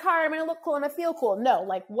going to buy a car, I'm going to look cool, I'm going to feel cool. No,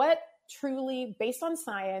 like what truly, based on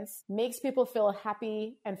science, makes people feel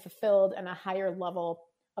happy and fulfilled and a higher level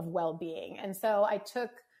of well-being. And so I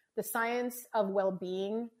took the science of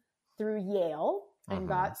well-being through Yale and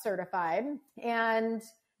got certified, and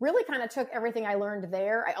really kind of took everything I learned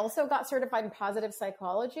there. I also got certified in positive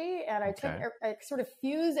psychology, and I sort of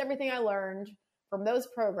fused everything I learned from those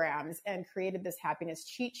programs and created this happiness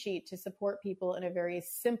cheat sheet to support people in a very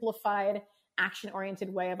simplified,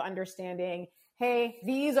 action-oriented way of understanding, hey,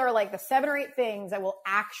 these are like the 7 or 8 things that will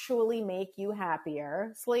actually make you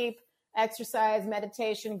happier. Sleep, exercise,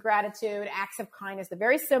 meditation, gratitude, acts of kindness. They're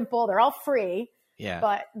very simple. They're all free. Yeah.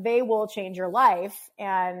 But they will change your life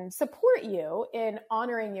and support you in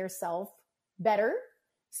honoring yourself better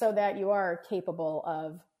so that you are capable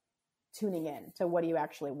of tuning in to what you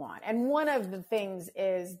actually want. And one of the things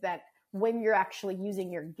is that when you're actually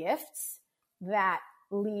using your gifts, that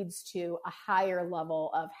leads to a higher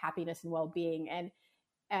level of happiness and well-being. And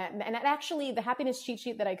actually the happiness cheat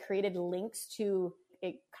sheet that I created links to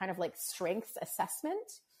a kind of like strengths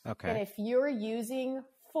assessment. Okay. And if you're using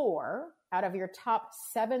 4 out of your top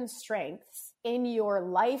 7 strengths in your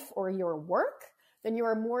life or your work, then you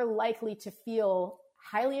are more likely to feel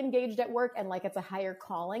highly engaged at work and like it's a higher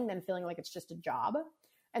calling than feeling like it's just a job.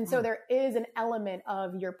 And so there is an element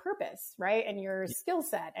of your purpose, right? And your skill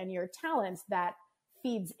set and your talents that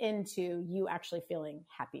feeds into you actually feeling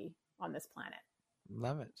happy on this planet.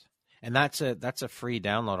 Love it. And that's a free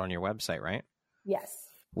download on your website, right? Yes.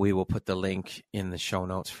 We will put the link in the show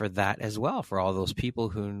notes for that as well, for all those people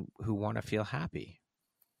who want to feel happy.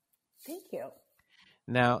 Thank you.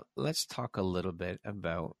 Now, let's talk a little bit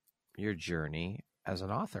about your journey as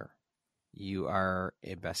an author. You are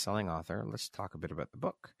a best-selling author. Let's talk a bit about the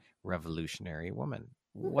book, Revolutionary Woman.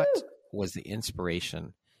 Woo-hoo. What was the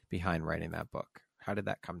inspiration behind writing that book? How did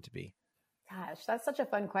that come to be? Gosh, that's such a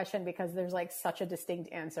fun question because there's like such a distinct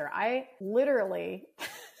answer. I literally...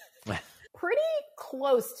 pretty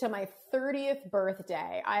close to my 30th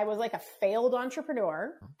birthday, I was like a failed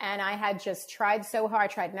entrepreneur, and I had just tried so hard. I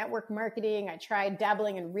tried network marketing. I tried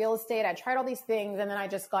dabbling in real estate. I tried all these things, and then I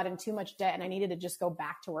just got in too much debt, and I needed to just go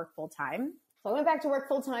back to work full time. So I went back to work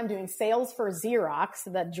full time doing sales for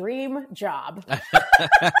Xerox, the dream job.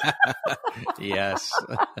 Yes.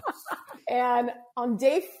 And on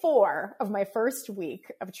day 4 of my first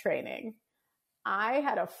week of training, I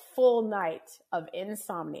had a full night of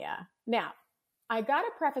insomnia. Now, I got to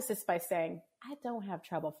preface this by saying, I don't have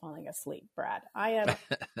trouble falling asleep, Brad. I am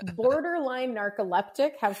borderline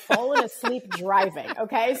narcoleptic, have fallen asleep driving.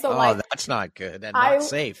 Okay. So that's not good and not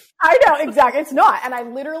safe. I know, exactly. It's not. And I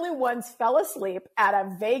literally once fell asleep at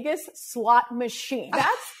a Vegas slot machine.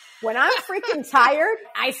 When I'm freaking tired,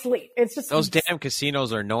 I sleep. It's just those damn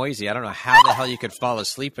casinos are noisy. I don't know how the hell you could fall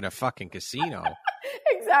asleep in a fucking casino.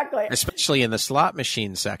 Exactly. Especially in the slot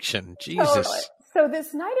machine section. Jesus. Totally. So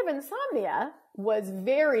this night of insomnia was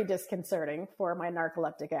very disconcerting for my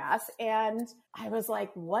narcoleptic ass. And I was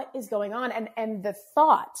like, what is going on? And the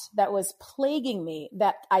thought that was plaguing me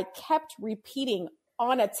that I kept repeating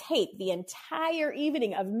on a tape the entire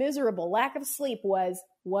evening of miserable lack of sleep was,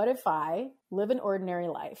 what if I live an ordinary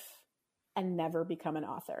life and never become an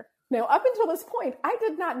author? Now, up until this point, I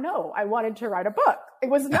did not know I wanted to write a book. It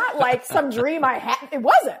was not like some dream I had. It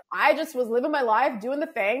wasn't. I just was living my life, doing the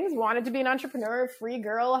things, wanted to be an entrepreneur, free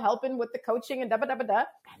girl, helping with the coaching and da-ba-da-ba-da.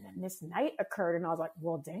 And then this night occurred and I was like,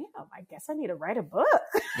 well, damn, I guess I need to write a book.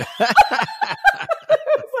 It's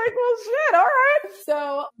like, well, shit, all right.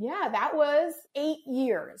 So yeah, that was 8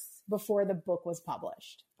 years before the book was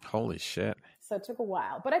published. Holy shit. So it took a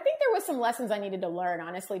while, but I think there was some lessons I needed to learn,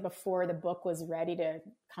 honestly, before the book was ready to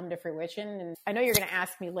come to fruition. And I know you're going to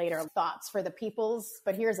ask me later thoughts for the peoples,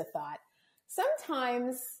 but here's a thought.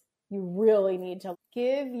 Sometimes you really need to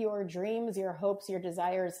give your dreams, your hopes, your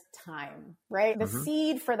desires time, right? The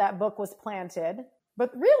seed for that book was planted,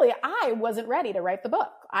 but really I wasn't ready to write the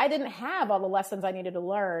book. I didn't have all the lessons I needed to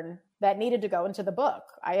learn that needed to go into the book.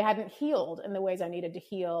 I hadn't healed in the ways I needed to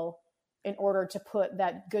heal in order to put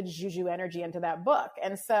that good juju energy into that book.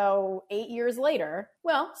 And so 6 years later,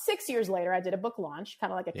 I did a book launch,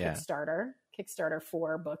 kind of like a Kickstarter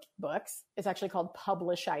for books. It's actually called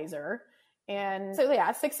Publishizer. And so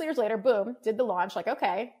 6 years later, boom, did the launch, like,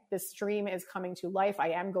 okay, this dream is coming to life. I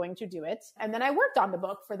am going to do it. And then I worked on the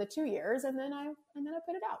book for the 2 years and then I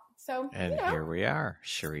put it out. So, here we are.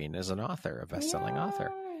 Shireen is an author, a best-selling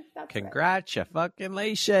author. Right.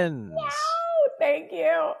 Congratulations. Wow. Thank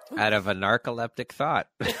you. Out of a narcoleptic thought.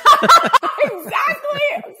 Exactly.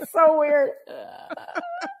 So weird.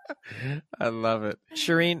 I love it.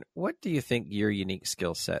 Shireen, what do you think your unique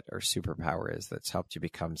skill set or superpower is that's helped you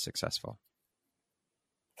become successful?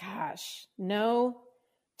 Gosh, no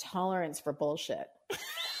tolerance for bullshit.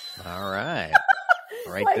 All right.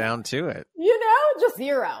 Right down to it. Just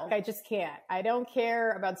zero. I just can't. I don't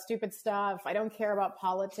care about stupid stuff. I don't care about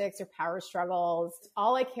politics or power struggles.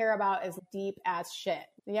 All I care about is deep ass shit.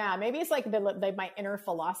 Yeah, maybe it's like my inner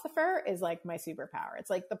philosopher is like my superpower.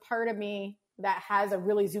 It's like the part of me that has a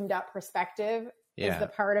really zoomed out perspective is the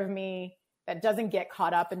part of me that doesn't get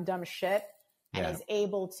caught up in dumb shit and is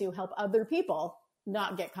able to help other people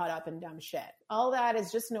not get caught up in dumb shit. All that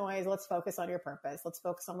is just noise. Let's focus on your purpose. Let's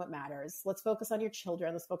focus on what matters. Let's focus on your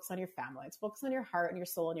children. Let's focus on your family. Let's focus on your heart and your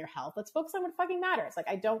soul and your health. Let's focus on what fucking matters. Like,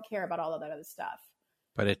 I don't care about all of that other stuff.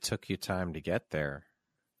 But it took you time to get there.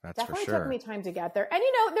 That's Definitely for sure. took me time to get there. And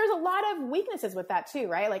there's a lot of weaknesses with that too,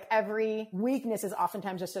 right? Like every weakness is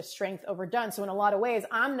oftentimes just a strength overdone. So in a lot of ways,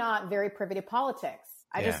 I'm not very privy to politics.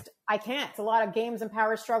 I can't. It's a lot of games and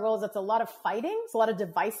power struggles. It's a lot of fighting. It's a lot of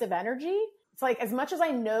divisive energy. It's like, as much as I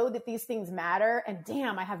know that these things matter, and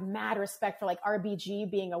damn, I have mad respect for like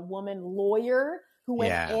RBG being a woman lawyer who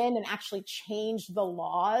went in and actually changed the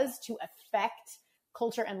laws to affect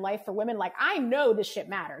culture and life for women. Like, I know this shit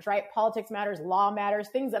matters, right? Politics matters, law matters,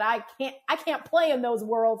 things that I can't play in those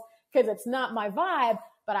worlds because it's not my vibe,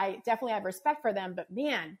 but I definitely have respect for them. But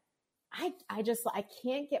man, I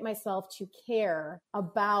can't get myself to care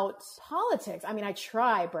about politics. I mean, I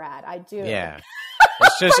try, Brad, I do. Yeah.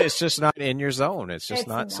 It's just not in your zone. It's just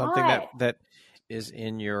not something that is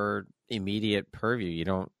in your immediate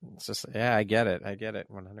purview. It's just, I get it.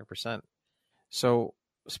 100%. So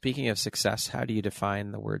speaking of success, how do you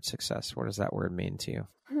define the word success? What does that word mean to you?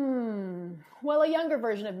 Well, a younger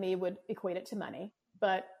version of me would equate it to money,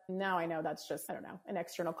 but now I know that's just, an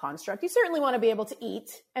external construct. You certainly want to be able to eat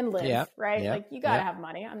and live, right? Like, you got to have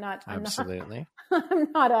money. I'm not a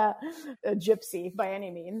gypsy by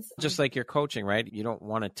any means. Just like your coaching, right? You don't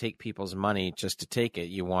want to take people's money just to take it.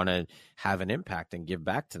 You want to have an impact and give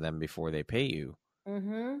back to them before they pay you.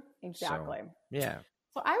 Mm-hmm. Exactly. So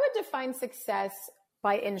I would define success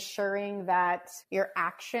by ensuring that your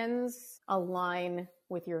actions align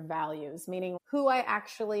with your values, meaning who I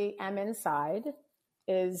actually am inside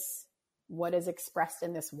is what is expressed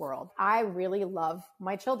in this world. I really love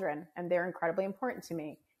my children and they're incredibly important to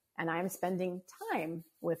me. And I'm spending time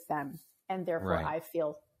with them. And therefore I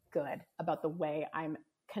feel good about the way I'm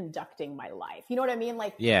conducting my life. You know what I mean?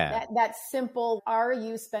 Like that simple, are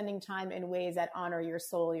you spending time in ways that honor your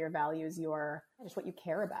soul, your values, just what you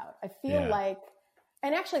care about? I feel like,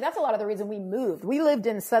 and actually that's a lot of the reason we moved. We lived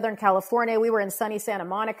in Southern California. We were in sunny Santa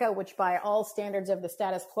Monica, which by all standards of the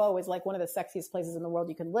status quo is like one of the sexiest places in the world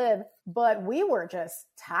you can live. But we were just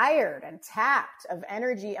tired and tapped of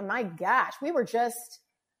energy. And my gosh, we were just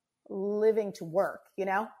living to work, you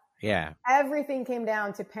know? Yeah. Everything came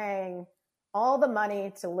down to paying all the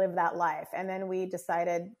money to live that life. And then we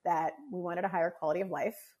decided that we wanted a higher quality of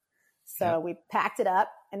life. So we packed it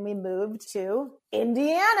up and we moved to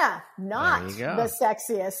Indiana, not the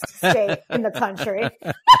sexiest state in the country.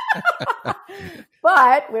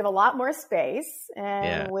 But we have a lot more space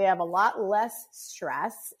and we have a lot less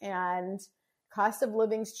stress and cost of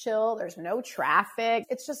living's chill. There's no traffic.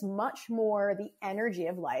 It's just much more the energy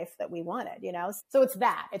of life that we wanted, you know? So it's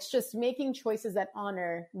that. It's just making choices that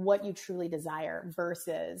honor what you truly desire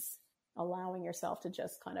versus allowing yourself to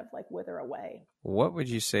just kind of like wither away. What would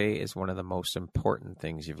you say is one of the most important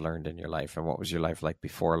things you've learned in your life? And what was your life like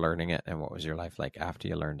before learning it? And what was your life like after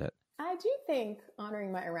you learned it? I do think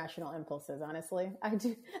honoring my irrational impulses, honestly. I do,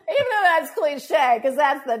 even though that's cliche, because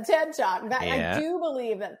that's the TED Talk. I do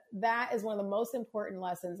believe that that is one of the most important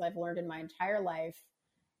lessons I've learned in my entire life.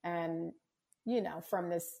 And, you know, from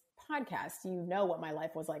this podcast, you know what my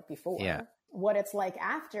life was like before. Yeah. What it's like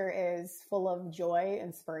after is full of joy,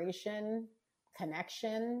 inspiration,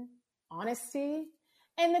 connection, honesty.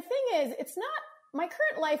 And the thing is, it's not, my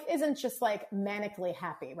current life isn't just like manically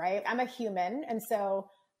happy, right? I'm a human. And so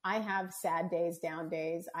I have sad days, down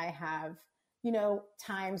days. I have, you know,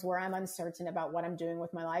 times where I'm uncertain about what I'm doing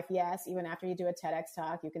with my life. Yes, even after you do a TEDx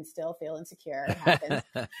talk, you can still feel insecure. It happens.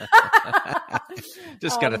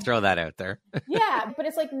 Just got to throw that out there. Yeah, but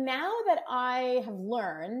it's like now that I have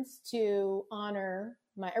learned to honor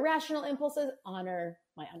my irrational impulses, honor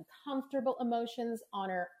my uncomfortable emotions,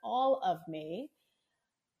 honor all of me,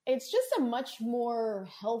 it's just a much more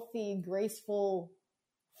healthy, graceful,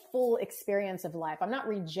 full experience of life. I'm not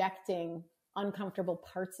rejecting uncomfortable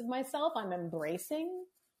parts of myself. I'm embracing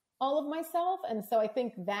all of myself. And so I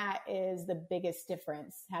think that is the biggest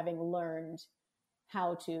difference, having learned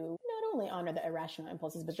how to not only honor the irrational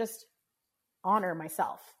impulses, but just honor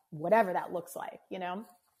myself, whatever that looks like, you know?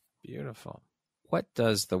 Beautiful. What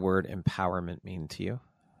does the word empowerment mean to you?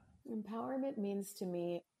 Empowerment means to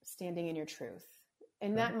me standing in your truth.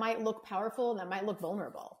 And that might look powerful, that might look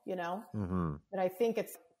vulnerable, you know? Mm-hmm. But I think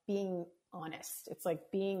it's being honest. It's like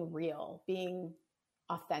being real, being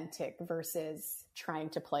authentic versus trying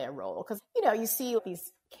to play a role. Because, you know, you see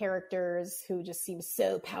these characters who just seem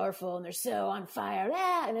so powerful and they're so on fire.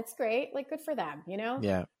 And it's great. Like, good for them, you know?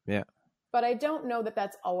 Yeah. Yeah. But I don't know that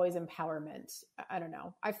that's always empowerment. I don't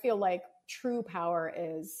know. I feel like true power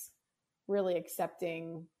is really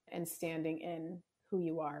accepting and standing in who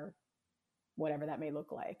you are, whatever that may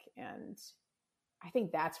look like. And I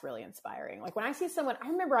think that's really inspiring. Like when I see someone, I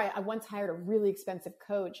remember I once hired a really expensive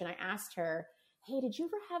coach and I asked her, hey, did you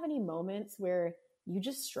ever have any moments where you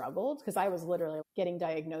just struggled? Because I was literally getting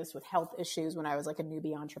diagnosed with health issues when I was like a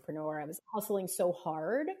newbie entrepreneur. I was hustling so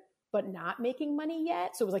hard, but not making money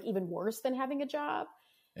yet. So it was like even worse than having a job.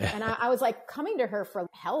 And I was like coming to her for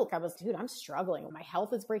help. I was, dude, I'm struggling. My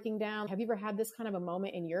health is breaking down. Have you ever had this kind of a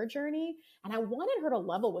moment in your journey? And I wanted her to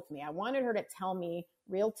level with me. I wanted her to tell me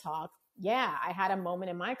real talk. Yeah, I had a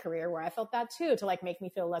moment in my career where I felt that too, to like make me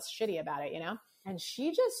feel less shitty about it, you know? And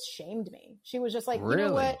she just shamed me. She was just like, really? You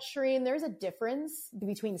know what, Shereen, there's a difference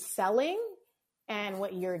between selling and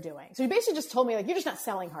what you're doing. So you basically just told me like, you're just not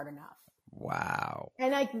selling hard enough. Wow.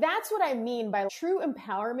 And like, that's what I mean by true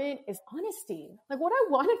empowerment is honesty. Like what I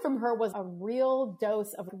wanted from her was a real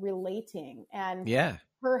dose of relating and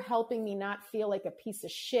her helping me not feel like a piece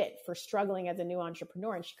of shit for struggling as a new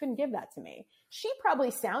entrepreneur. And she couldn't give that to me. She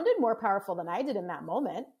probably sounded more powerful than I did in that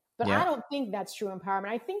moment, but I don't think that's true empowerment.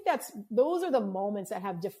 I think those are the moments that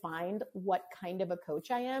have defined what kind of a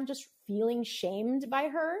coach I am, just feeling shamed by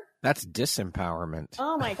her. That's disempowerment.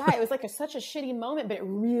 Oh my God. It was like such a shitty moment, but it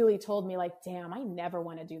really told me like, damn, I never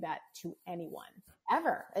want to do that to anyone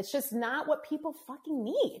ever. It's just not what people fucking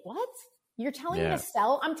need. What? You're telling me to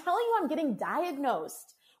sell? I'm telling you, I'm getting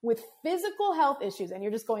diagnosed with physical health issues and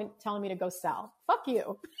you're just telling me to go sell. Fuck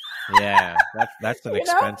you. Yeah. That's an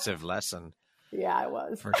expensive lesson. Yeah, it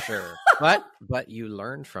was. For sure. But you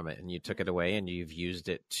learned from it and you took it away and you've used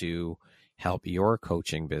it to help your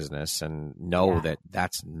coaching business and know that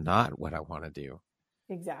that's not what I want to do.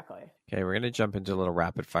 Exactly. Okay, we're going to jump into a little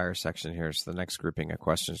rapid fire section here. So the next grouping of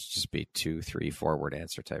questions just be 2, 3, 4-word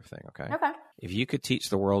answer type thing. Okay. Okay. If you could teach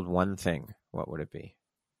the world one thing, what would it be?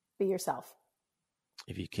 Be yourself.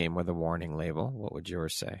 If you came with a warning label, what would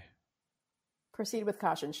yours say? Proceed with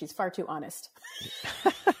caution. She's far too honest.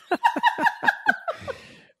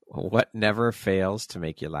 What never fails to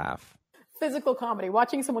make you laugh? Physical comedy,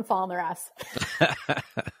 watching someone fall on their ass.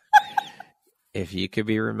 If you could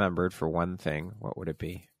be remembered for one thing, what would it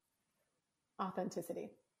be?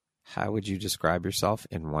 Authenticity. How would you describe yourself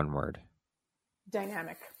in one word?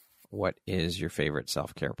 Dynamic. What is your favorite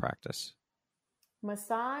self-care practice?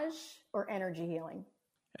 Massage or energy healing.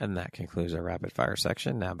 And that concludes our rapid fire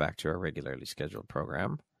section. Now back to our regularly scheduled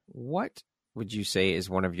program. What would you say is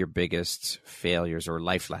one of your biggest failures or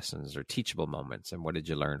life lessons or teachable moments? And what did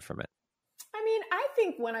you learn from it? I mean, I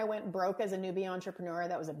think when I went broke as a newbie entrepreneur,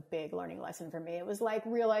 that was a big learning lesson for me. It was like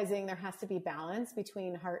realizing there has to be balance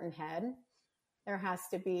between heart and head. There has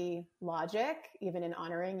to be logic, even in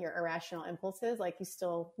honoring your irrational impulses. Like you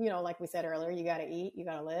still, like we said earlier, you got to eat, you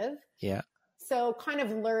got to live. Yeah. So kind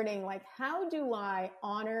of learning, like, how do I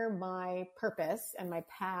honor my purpose and my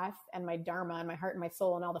path and my dharma and my heart and my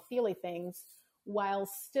soul and all the feely things while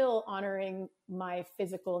still honoring my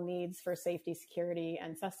physical needs for safety, security,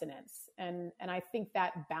 and sustenance. And I think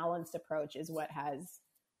that balanced approach is what has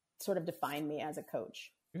sort of defined me as a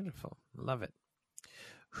coach. Beautiful. Love it.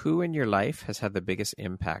 Who in your life has had the biggest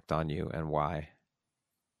impact on you and why?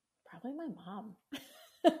 Probably my mom.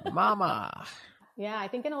 Mama. Yeah, I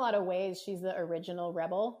think in a lot of ways, she's the original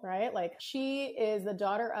rebel, right? Like she is the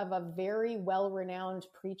daughter of a very well-renowned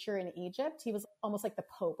preacher in Egypt. He was almost like the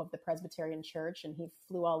Pope of the Presbyterian Church, and he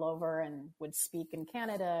flew all over and would speak in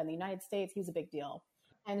Canada and the United States. He was a big deal.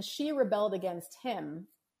 And she rebelled against him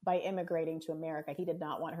by immigrating to America. He did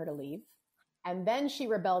not want her to leave. And then she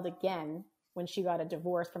rebelled again when she got a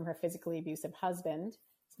divorce from her physically abusive husband.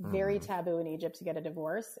 Very taboo in Egypt to get a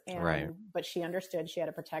divorce. But she understood she had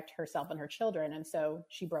to protect herself and her children. And so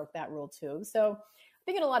she broke that rule too. So I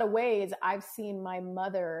think in a lot of ways, I've seen my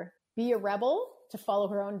mother be a rebel to follow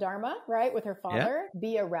her own dharma, right? With her father,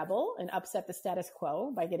 be a rebel and upset the status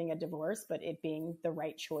quo by getting a divorce, but it being the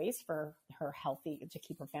right choice for her to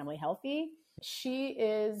keep her family healthy. She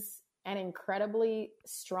is an incredibly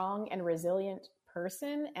strong and resilient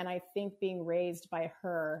person. And I think being raised by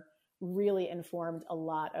her really informed a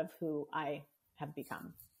lot of who I have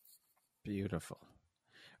become. Beautiful.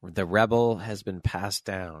 The rebel has been passed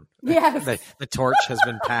down. Yes. the torch has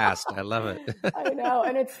been passed. I love it. I know.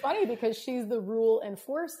 And it's funny because she's the rule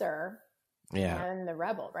enforcer and the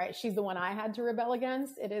rebel, right? She's the one I had to rebel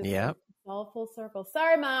against. It is all full circle.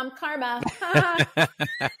 Sorry, Mom. Karma.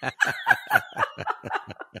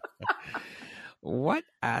 What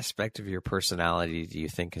aspect of your personality do you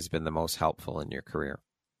think has been the most helpful in your career?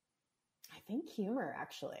 I think humor,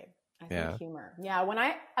 actually. Humor. Yeah. When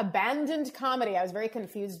I abandoned comedy, I was very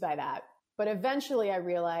confused by that. But eventually I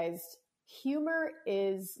realized humor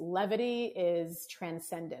is levity, is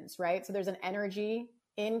transcendence, right? So there's an energy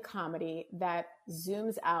in comedy that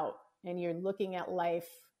zooms out and you're looking at life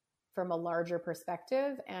from a larger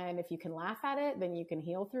perspective. And if you can laugh at it, then you can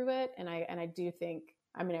heal through it. And I do think,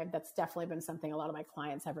 that's definitely been something a lot of my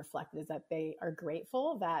clients have reflected, is that they are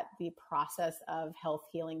grateful that the process of health,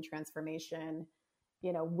 healing, transformation,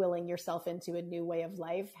 willing yourself into a new way of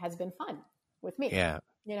life has been fun with me. Yeah.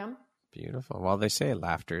 Beautiful. Well, they say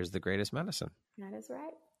laughter is the greatest medicine. That is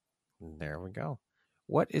right. There we go.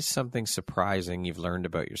 What is something surprising you've learned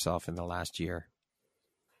about yourself in the last year?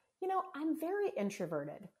 I'm very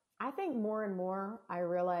introverted. I think more and more I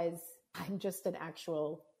realize I'm just an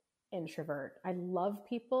actual introvert. I love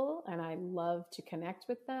people and I love to connect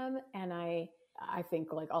with them. And I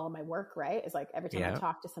think like all of my work, right, is like every time I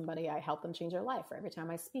talk to somebody, I help them change their life, or every time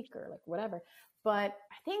I speak or like whatever. But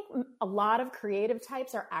I think a lot of creative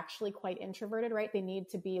types are actually quite introverted, right? They need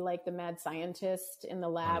to be like the mad scientist in the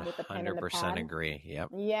lab with the pen and the pad. 100% agree. Yep.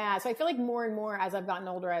 Yeah. So I feel like more and more as I've gotten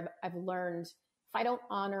older, I've learned if I don't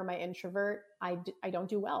honor my introvert, I don't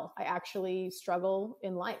do well. I actually struggle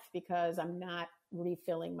in life because I'm not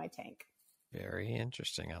refilling my tank. Very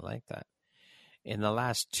interesting. I like that. In the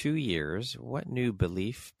last 2 years, what new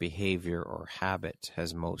belief, behavior, or habit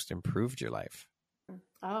has most improved your life?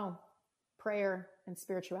 Oh, prayer and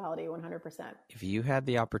spirituality, 100%. If you had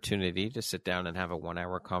the opportunity to sit down and have a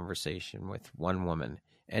 1-hour conversation with one woman,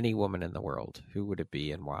 any woman in the world, who would it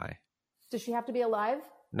be and why? Does she have to be alive?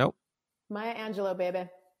 Nope. Maya Angelou, baby.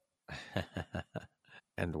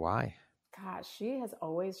 And why? Gosh, she has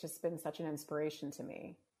always just been such an inspiration to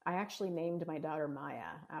me. I actually named my daughter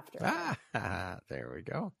Maya after her. There we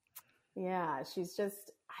go. Yeah, she's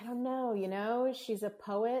just, I don't know, she's a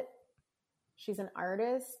poet. She's an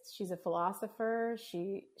artist. She's a philosopher.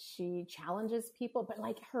 She challenges people, but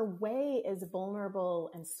like her way is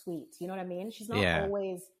vulnerable and sweet. You know what I mean? She's not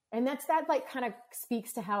always, and that like kind of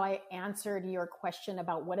speaks to how I answered your question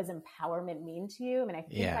about what does empowerment mean to you. I mean, I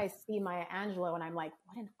think I see Maya Angelou and I'm like,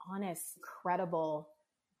 what an honest, credible,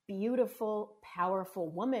 beautiful,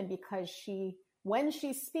 powerful woman, because when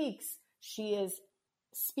she speaks, she is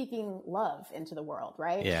speaking love into the world,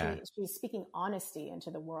 right? Yeah. She's speaking honesty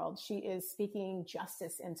into the world. She is speaking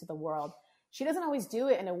justice into the world. she doesn't always do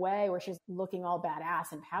it in a way where she's looking all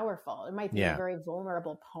badass and powerful. It might be a very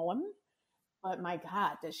vulnerable poem, but my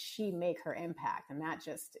God, does she make her impact? And that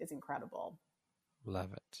just is incredible.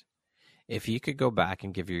 Love it. If you could go back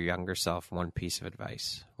and give your younger self one piece of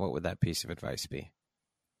advice, what would that piece of advice be?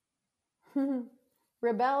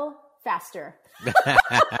 Rebel faster.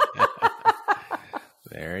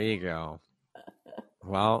 There you go.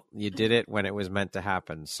 Well, you did it when it was meant to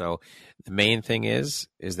happen. So the main thing is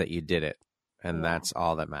that you did it. And that's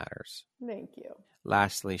all that matters. Thank you.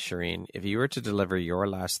 Lastly, Shereen, if you were to deliver your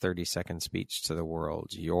last 30-second speech to the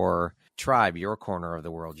world, your tribe, your corner of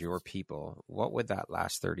the world, your people, what would that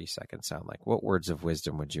last 30 seconds sound like? What words of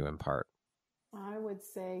wisdom would you impart? I would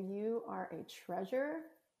say you are a treasure.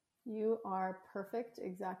 You are perfect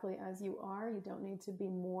exactly as you are. You don't need to be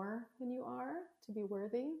more than you are to be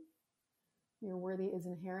worthy. Your worthy is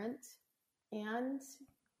inherent. And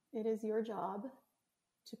it is your job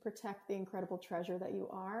to protect the incredible treasure that you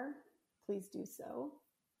are. Please do so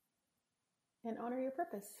and honor your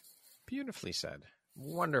purpose. Beautifully said.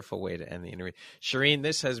 Wonderful way to end the interview. Shereen,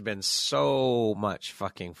 this has been so much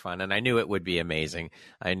fucking fun, and I knew it would be amazing.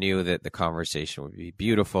 I knew that the conversation would be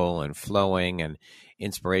beautiful and flowing and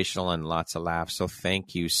inspirational and lots of laughs. So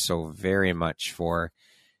thank you so very much for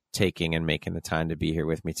taking and making the time to be here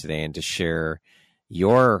with me today and to share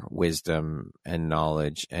your wisdom and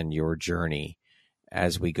knowledge and your journey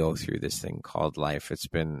as we go through this thing called life. It's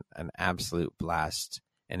been an absolute blast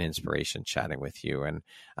and inspiration chatting with you. And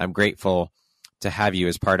I'm grateful to have you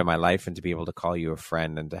as part of my life and to be able to call you a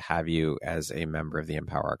friend and to have you as a member of the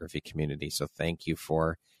Empowerography community. So thank you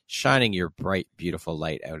for shining your bright, beautiful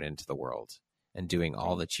light out into the world and doing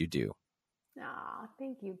all that you do.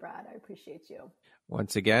 Thank you, Brad. I appreciate you.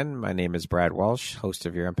 Once again, my name is Brad Walsh, host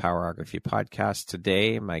of your Empowerography podcast.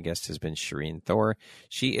 Today, my guest has been Shereen Thor.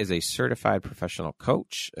 She is a certified professional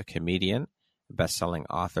coach, a comedian, a best-selling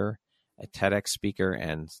author, a TEDx speaker,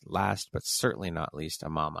 and last but certainly not least, a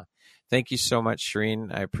mama. Thank you so much,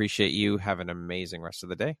 Shereen. I appreciate you. Have an amazing rest of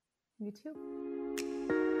the day. You too.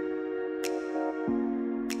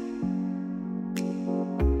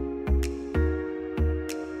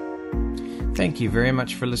 Thank you very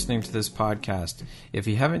much for listening to this podcast. If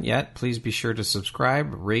you haven't yet, please be sure to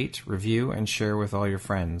subscribe, rate, review, and share with all your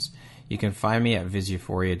friends. You can find me at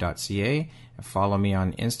visuphoria.ca and follow me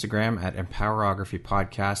on Instagram at Empowerography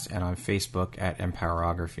Podcast and on Facebook at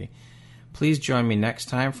Empowerography. Please join me next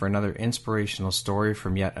time for another inspirational story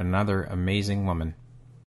from yet another amazing woman.